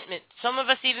contentment. Some of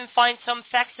us even find some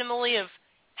facsimile of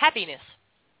happiness.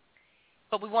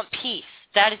 But we want peace.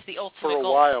 That is the ultimate goal. For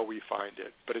a while we find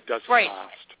it, but it doesn't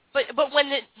last. But when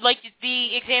like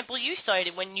the example you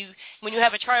cited, when you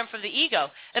have a triumph of the ego,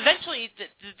 eventually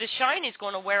the shine is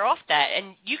going to wear off that,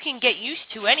 and you can get used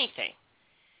to anything.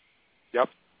 Yep.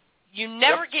 You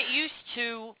never get used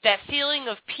to that feeling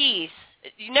of peace.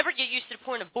 You never get used to the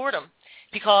point of boredom,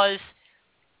 because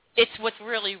it's what's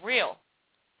really real.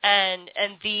 And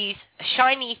these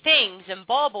shiny things and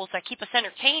baubles that keep us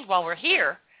entertained while we're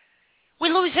here, we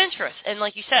lose interest. And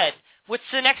like you said, what's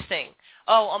the next thing?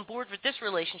 Oh, I'm bored with this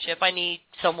relationship. I need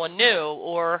someone new,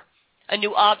 or a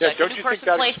new object, a new person, place, or thing.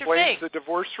 Don't you think that explains the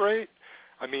divorce rate?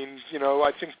 I mean,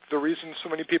 I think the reason so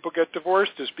many people get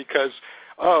divorced is because,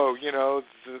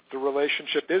 the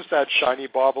relationship is that shiny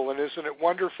bauble, and isn't it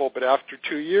wonderful? But after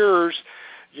 2 years,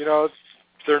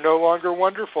 they're no longer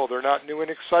wonderful. They're not new and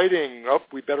exciting. Oh,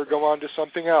 we better go on to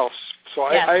something else. So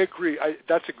I agree.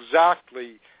 That's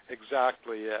exactly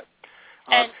it.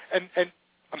 And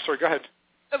I'm sorry, go ahead.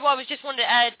 Well, I was just wanting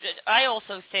to add that I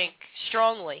also think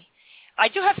strongly. I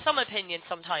do have some opinion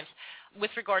sometimes with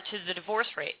regard to the divorce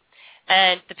rate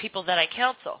and the people that I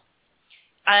counsel.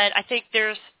 And I think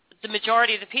there's the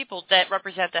majority of the people that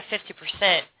represent that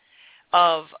 50%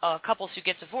 of couples who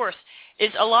get divorced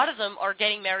is a lot of them are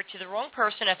getting married to the wrong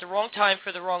person at the wrong time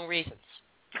for the wrong reasons.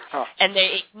 Huh. And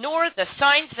they ignore the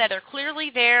signs that are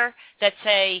clearly there that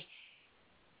say,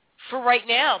 for right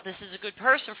now, this is a good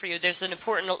person for you. There's an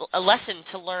important lesson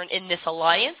to learn in this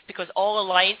alliance, because all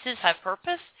alliances have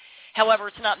purpose. However,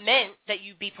 it's not meant that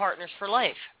you be partners for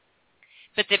life.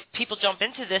 But the people jump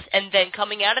into this, and then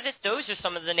coming out of it, those are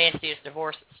some of the nastiest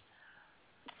divorces.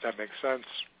 That makes sense.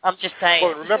 I'm just saying.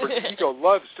 Well, remember, the ego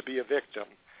loves to be a victim.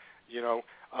 The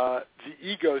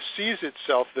ego sees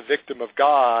itself the victim of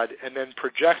God and then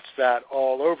projects that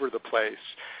all over the place,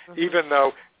 even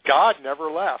though God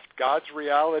never left. God's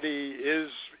reality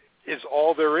is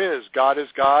all there is. God is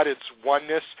God. It's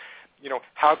oneness.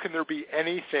 how can there be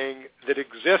anything that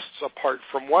exists apart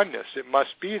from oneness? It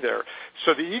must be there.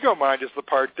 So the ego mind is the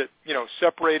part that,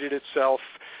 separated itself,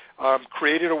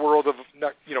 created a world of,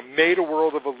 made a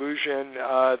world of illusion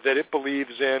that it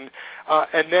believes in,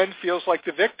 and then feels like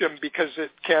the victim because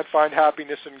it can't find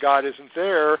happiness and God isn't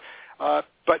there.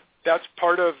 But that's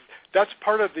part of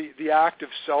the act of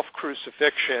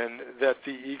self-crucifixion that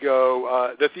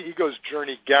the ego's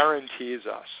journey guarantees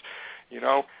us.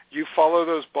 You follow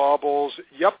those baubles.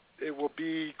 Yep, it will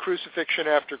be crucifixion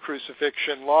after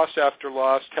crucifixion, loss after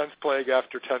loss, 10th plague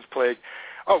after 10th plague.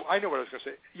 Oh, I know what I was going to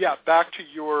say. Yeah, back to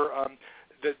your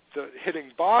the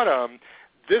hitting bottom.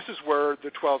 This is where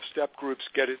the 12-step groups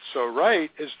get it so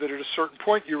right, is that at a certain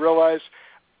point you realize,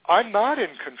 I'm not in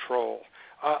control.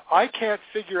 I can't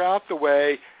figure out the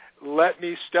way. Let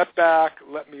me step back.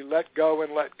 Let me let go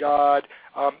and let God.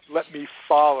 Let me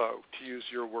follow, to use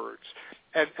your words.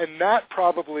 And that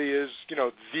probably is,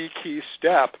 the key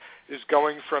step, is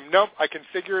going from, nope, I can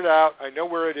figure it out. I know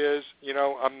where it is.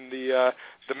 I'm the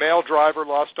male driver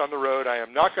lost on the road. I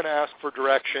am not going to ask for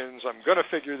directions. I'm going to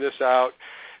figure this out.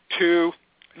 To,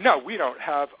 no, we don't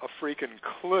have a freaking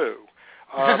clue.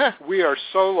 We are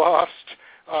so lost.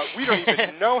 We don't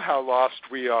even know how lost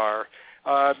we are.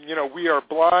 We are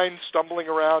blind, stumbling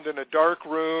around in a dark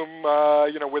room,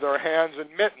 with our hands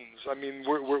in mittens. I mean,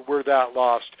 we're that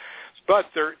lost. But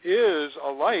there is a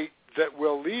light that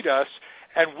will lead us,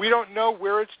 and we don't know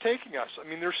where it's taking us. I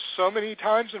mean, there's so many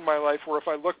times in my life where if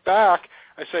I look back,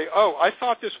 I say, oh, I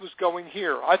thought this was going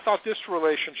here. I thought this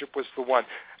relationship was the one.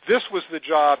 This was the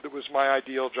job that was my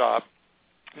ideal job.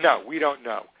 No, we don't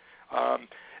know.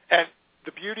 And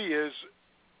the beauty is,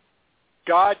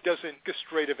 God doesn't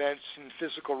orchestrate events in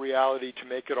physical reality to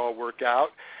make it all work out.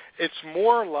 It's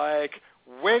more like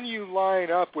when you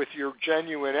line up with your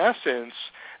genuine essence,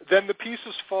 then the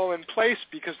pieces fall in place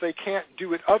because they can't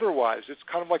do it otherwise. It's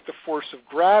kind of like the force of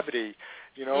gravity.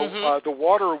 The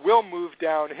water will move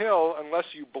downhill unless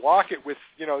you block it with,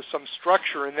 some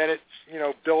structure, and then it,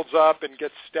 builds up and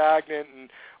gets stagnant and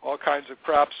all kinds of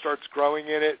crap starts growing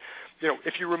in it.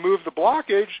 If you remove the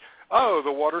blockage,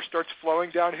 the water starts flowing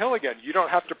downhill again. You don't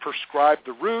have to prescribe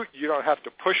the route. You don't have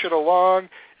to push it along.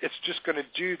 It's just going to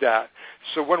do that.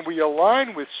 So when we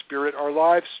align with Spirit, our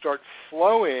lives start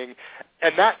flowing,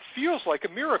 and that feels like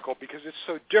a miracle because it's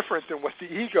so different than what the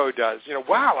ego does.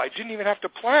 Wow, I didn't even have to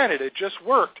plan it. It just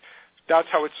worked. That's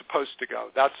how it's supposed to go.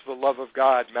 That's the love of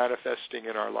God manifesting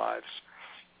in our lives.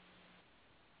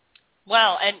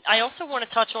 Wow, and I also want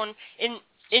to touch on,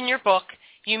 in your book,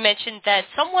 you mentioned that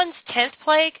someone's 10th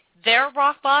plague, their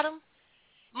rock bottom,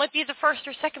 might be the first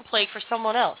or second plague for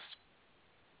someone else.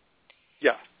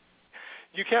 Yeah.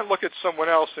 You can't look at someone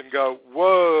else and go,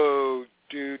 whoa,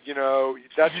 dude,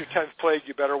 that's your 10th plague,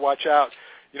 you better watch out.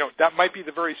 That might be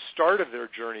the very start of their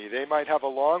journey. They might have a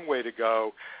long way to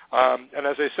go. And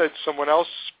as I said, someone else,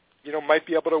 might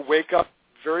be able to wake up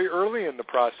very early in the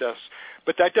process.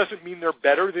 But that doesn't mean they're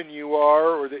better than you are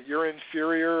or that you're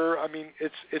inferior. I mean,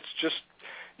 it's just,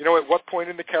 at what point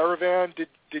in the caravan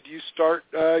did you start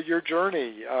your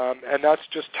journey? And that's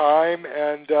just time,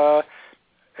 and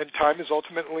time is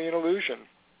ultimately an illusion.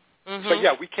 Mm-hmm. But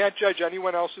yeah, we can't judge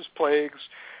anyone else's plagues.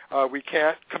 We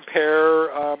can't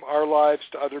compare our lives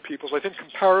to other people's. I think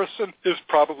comparison is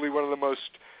probably one of the most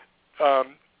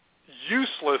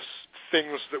useless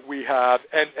things that we have.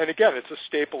 And again, it's a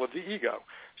staple of the ego.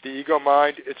 The ego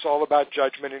mind, it's all about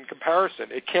judgment and comparison.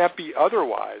 It can't be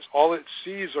otherwise. All it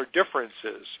sees are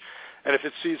differences. And if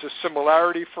it sees a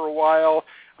similarity for a while,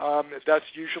 that's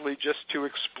usually just to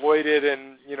exploit it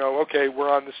and, okay,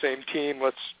 we're on the same team.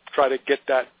 Let's try to get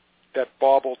that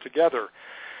bauble together.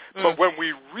 But when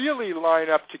we really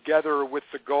line up together with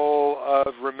the goal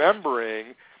of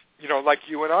remembering, like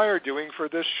you and I are doing for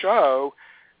this show,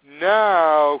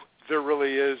 now there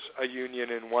really is a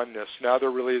union and oneness. Now there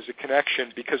really is a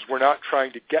connection because we're not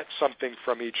trying to get something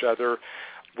from each other.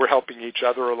 We're helping each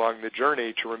other along the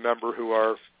journey to remember who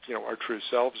our true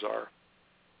selves are.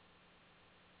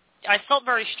 I felt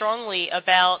very strongly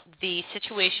about the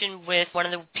situation with one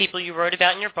of the people you wrote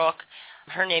about in your book.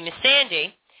 Her name is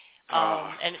Sandy,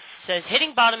 and it says,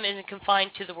 hitting bottom isn't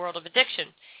confined to the world of addiction.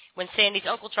 When Sandy's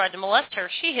uncle tried to molest her,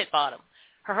 she hit bottom.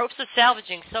 Her hopes of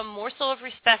salvaging some morsel of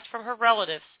respect from her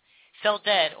relatives fell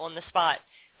dead on the spot.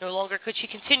 No longer could she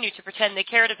continue to pretend they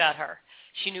cared about her.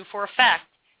 She knew for a fact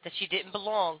that she didn't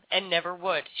belong and never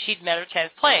would. She'd met her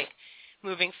 10th plague.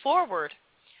 Moving forward,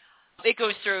 it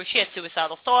goes through, she had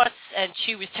suicidal thoughts, and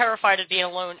she was terrified of being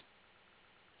alone.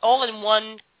 All in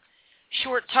one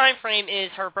short time frame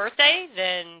is her birthday,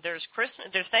 then there's Christmas,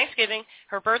 there's Thanksgiving,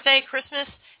 her birthday, Christmas,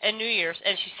 and New Year's,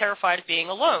 and she's terrified of being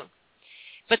alone.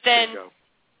 But then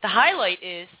the highlight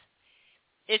is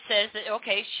it says that,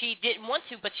 okay, she didn't want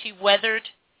to, but she weathered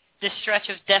this stretch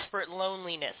of desperate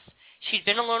loneliness. She'd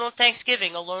been alone on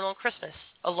Thanksgiving, alone on Christmas,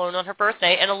 alone on her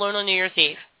birthday, and alone on New Year's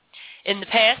Eve. In the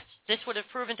past, this would have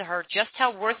proven to her just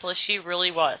how worthless she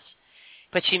really was.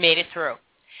 But she made it through.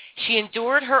 She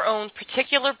endured her own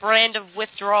particular brand of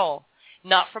withdrawal,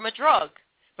 not from a drug,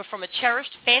 but from a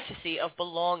cherished fantasy of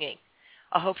belonging,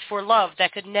 a hoped-for love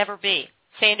that could never be.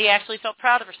 Sandy actually felt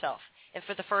proud of herself, and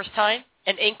for the first time,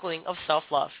 an inkling of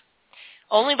self-love.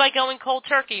 Only by going cold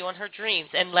turkey on her dreams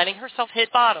and letting herself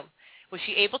hit bottom was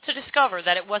she able to discover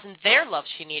that it wasn't their love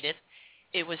she needed,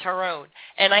 it was her own.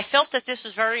 And I felt that this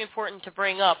was very important to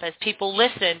bring up as people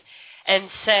listen and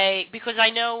say, because I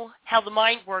know how the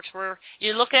mind works, where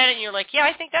you look at it and you're like, yeah,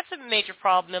 I think that's a major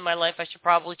problem in my life I should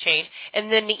probably change.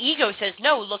 And then the ego says,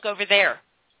 no, look over there.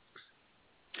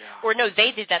 Yeah. Or no,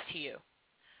 they did that to you.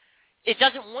 It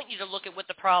doesn't want you to look at what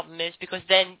the problem is, because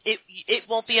then it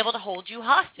won't be able to hold you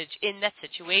hostage in that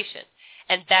situation.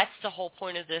 And that's the whole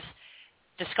point of this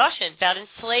discussion about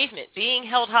enslavement, being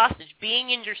held hostage, being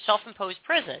in your self-imposed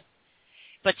prison.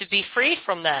 But to be freed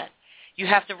from that, you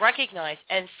have to recognize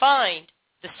and find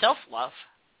the self-love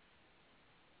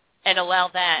and allow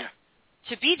that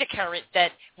to be the current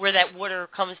that where that water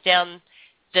comes down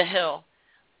the hill.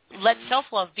 Let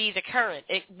self-love be the current.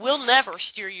 It will never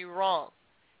steer you wrong,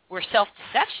 where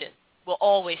self-deception will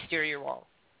always steer you wrong.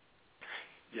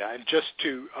 Yeah, and just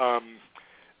to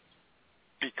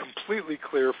be completely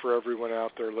clear for everyone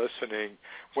out there listening,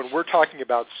 when we're talking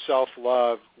about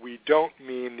self-love, we don't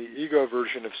mean the ego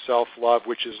version of self-love,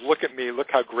 which is look at me, look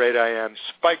how great I am,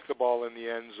 spike the ball in the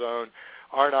end zone,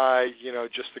 aren't I,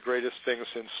 just the greatest thing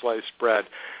since sliced bread.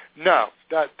 No,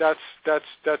 that's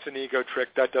an ego trick.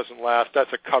 That doesn't last.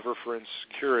 That's a cover for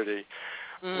insecurity.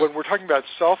 When we're talking about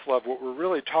self-love, what we're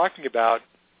really talking about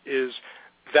is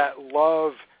that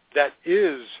love that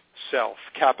is self,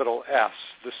 capital S,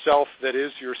 the self that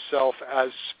is yourself as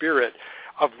spirit,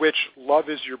 of which love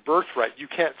is your birthright. You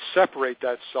can't separate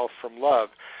that self from love.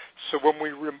 So when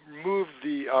we remove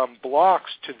the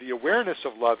blocks to the awareness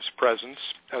of love's presence,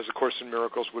 as A Course in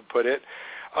Miracles would put it,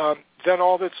 then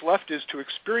all that's left is to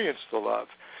experience the love.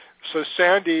 So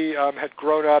Sandy had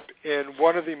grown up in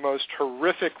one of the most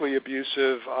horrifically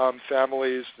abusive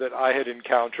families that I had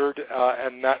encountered,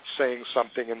 and that's saying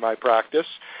something in my practice,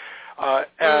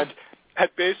 and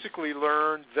had basically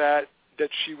learned that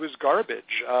she was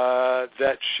garbage,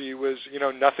 that she was,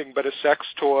 nothing but a sex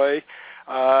toy,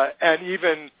 and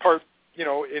even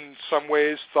in some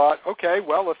ways thought, okay,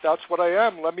 well, if that's what I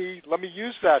am, let me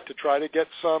use that to try to get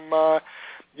some love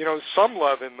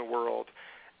in the world.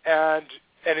 And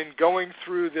in going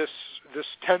through this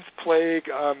 10th plague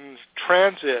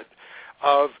transit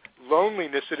of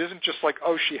loneliness, it isn't just like,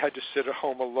 oh, she had to sit at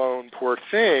home alone, poor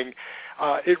thing.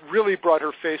 It really brought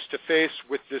her face to face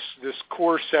with this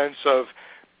core sense of,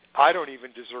 I don't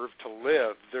even deserve to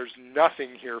live. There's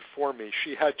nothing here for me.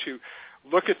 She had to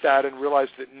look at that and realize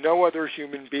that no other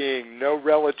human being, no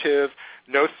relative,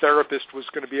 no therapist was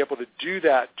going to be able to do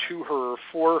that to her or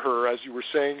for her, as you were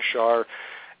saying, Shar.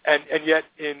 And yet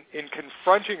in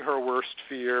confronting her worst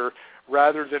fear,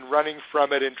 rather than running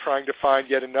from it and trying to find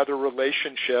yet another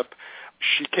relationship,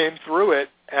 she came through it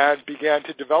and began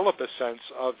to develop a sense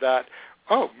of that,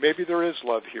 oh, maybe there is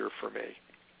love here for me.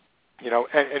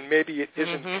 And maybe it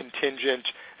isn't contingent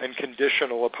and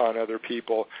conditional upon other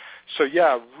people. So,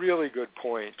 yeah, really good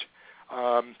point.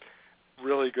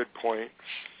 Really good point.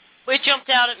 Well, it jumped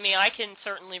out at me. I can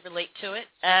certainly relate to it,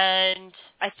 and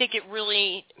I think it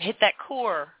really hit that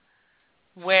core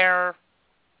where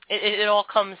it all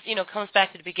comes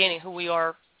back to the beginning, who we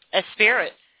are as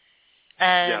spirit.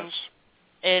 And yes.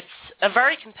 It's a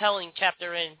very compelling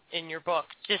chapter in your book.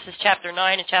 This is chapter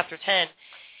 9 and chapter 10.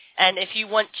 And if you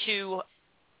want to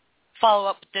follow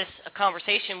up this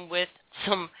conversation with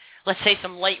some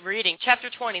light reading,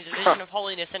 chapter 20, The Vision of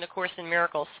Holiness in A Course in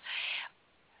Miracles.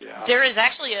 Yeah. There is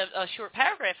actually a short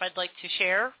paragraph I'd like to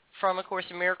share from A Course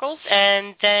in Miracles,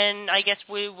 and then I guess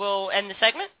we will end the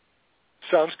segment.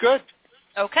 Sounds good.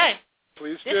 Okay.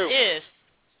 Please do. This is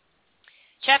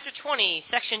Chapter 20,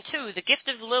 Section 2, The Gift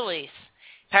of Lilies,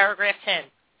 Paragraph 10.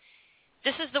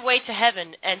 This is the way to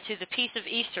heaven and to the peace of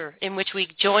Easter, in which we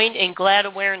join in glad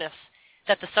awareness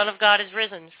that the Son of God is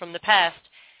risen from the past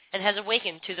and has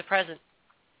awakened to the present.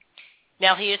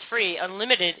 Now he is free,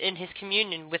 unlimited in his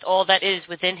communion with all that is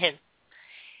within him.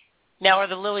 Now are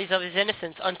the lilies of his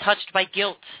innocence untouched by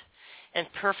guilt and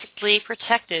perfectly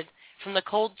protected from the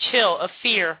cold chill of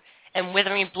fear and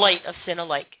withering blight of sin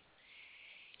alike.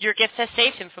 Your gift has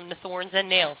saved him from the thorns and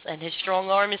nails, and his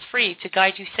strong arm is free to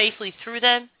guide you safely through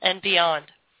them and beyond.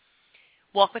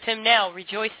 Walk with him now,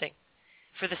 rejoicing,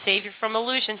 for the Savior from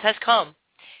illusions has come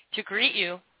to greet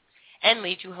you and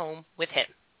lead you home with him.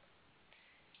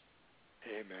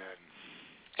 Amen.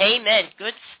 Amen.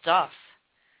 Good stuff.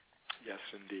 Yes,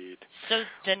 indeed. So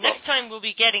the next time we'll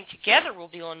be getting together will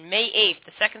be on May 8th,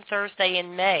 the second Thursday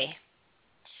in May.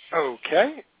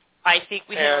 Okay. I think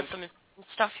we have some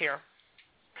stuff here.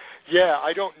 Yeah,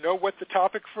 I don't know what the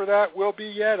topic for that will be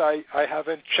yet. I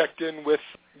haven't checked in with,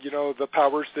 the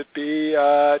powers that be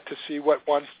to see what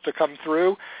wants to come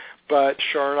through. But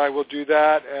Char and I will do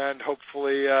that, and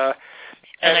hopefully, and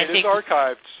it is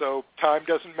archived, so time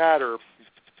doesn't matter.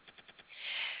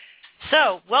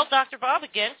 So, well, Dr. Bob,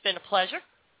 again, it's been a pleasure.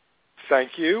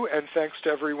 Thank you, and thanks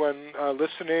to everyone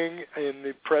listening in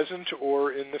the present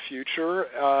or in the future,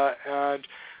 and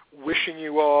wishing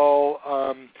you all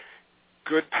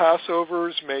good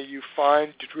Passovers. May you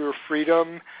find your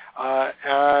freedom,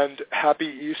 and happy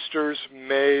Easters.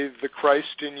 May the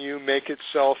Christ in you make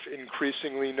itself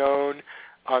increasingly known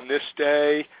on this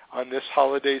day, on this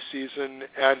holiday season,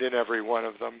 and in every one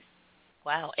of them.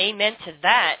 Wow, amen to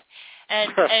that.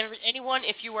 And anyone,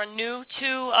 if you are new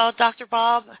to Dr.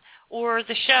 Bob or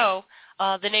the show,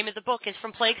 the name of the book is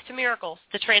From Plagues to Miracles,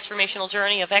 The Transformational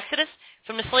Journey of Exodus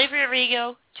from the Slavery of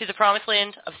Ego to the Promised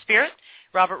Land of Spirit,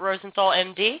 Robert Rosenthal,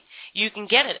 M.D. You can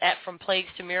get it at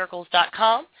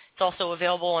FromPlaguesToMiracles.com. It's also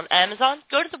available on Amazon.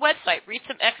 Go to the website, read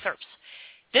some excerpts.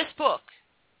 This book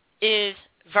is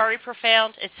very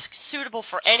profound. It's suitable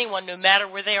for anyone, no matter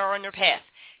where they are on their path.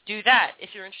 Do that if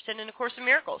you're interested in A Course in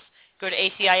Miracles. Go to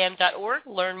ACIM.org,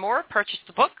 learn more, purchase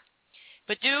the book.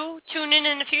 But do tune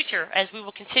in the future as we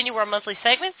will continue our monthly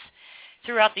segments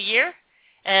throughout the year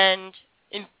and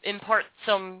impart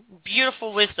some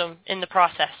beautiful wisdom in the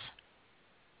process.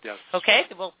 Yes. Okay,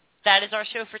 well, that is our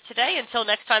show for today. Until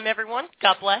next time, everyone,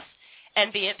 God bless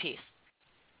and be at peace.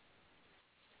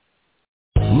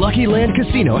 Lucky Land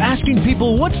Casino, asking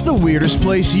people, what's the weirdest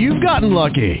place you've gotten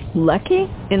lucky? Lucky?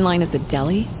 In line at the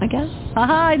deli, I guess?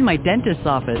 Aha, in my dentist's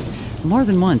office. More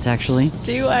than once, actually.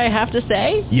 Do I have to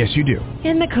say? Yes, you do.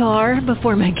 In the car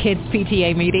before my kids'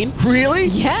 PTA meeting. Really?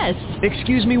 Yes.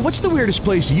 Excuse me, what's the weirdest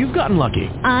place you've gotten lucky?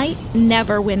 I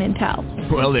never win and tell.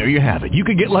 Well, there you have it. You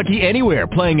can get lucky anywhere,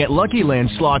 playing at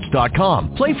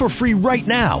LuckyLandSlots.com. Play for free right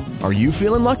now. Are you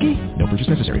feeling lucky? No purchase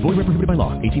necessary. Void where prohibited by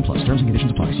law. 18+. Terms and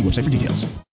conditions apply. See website for details.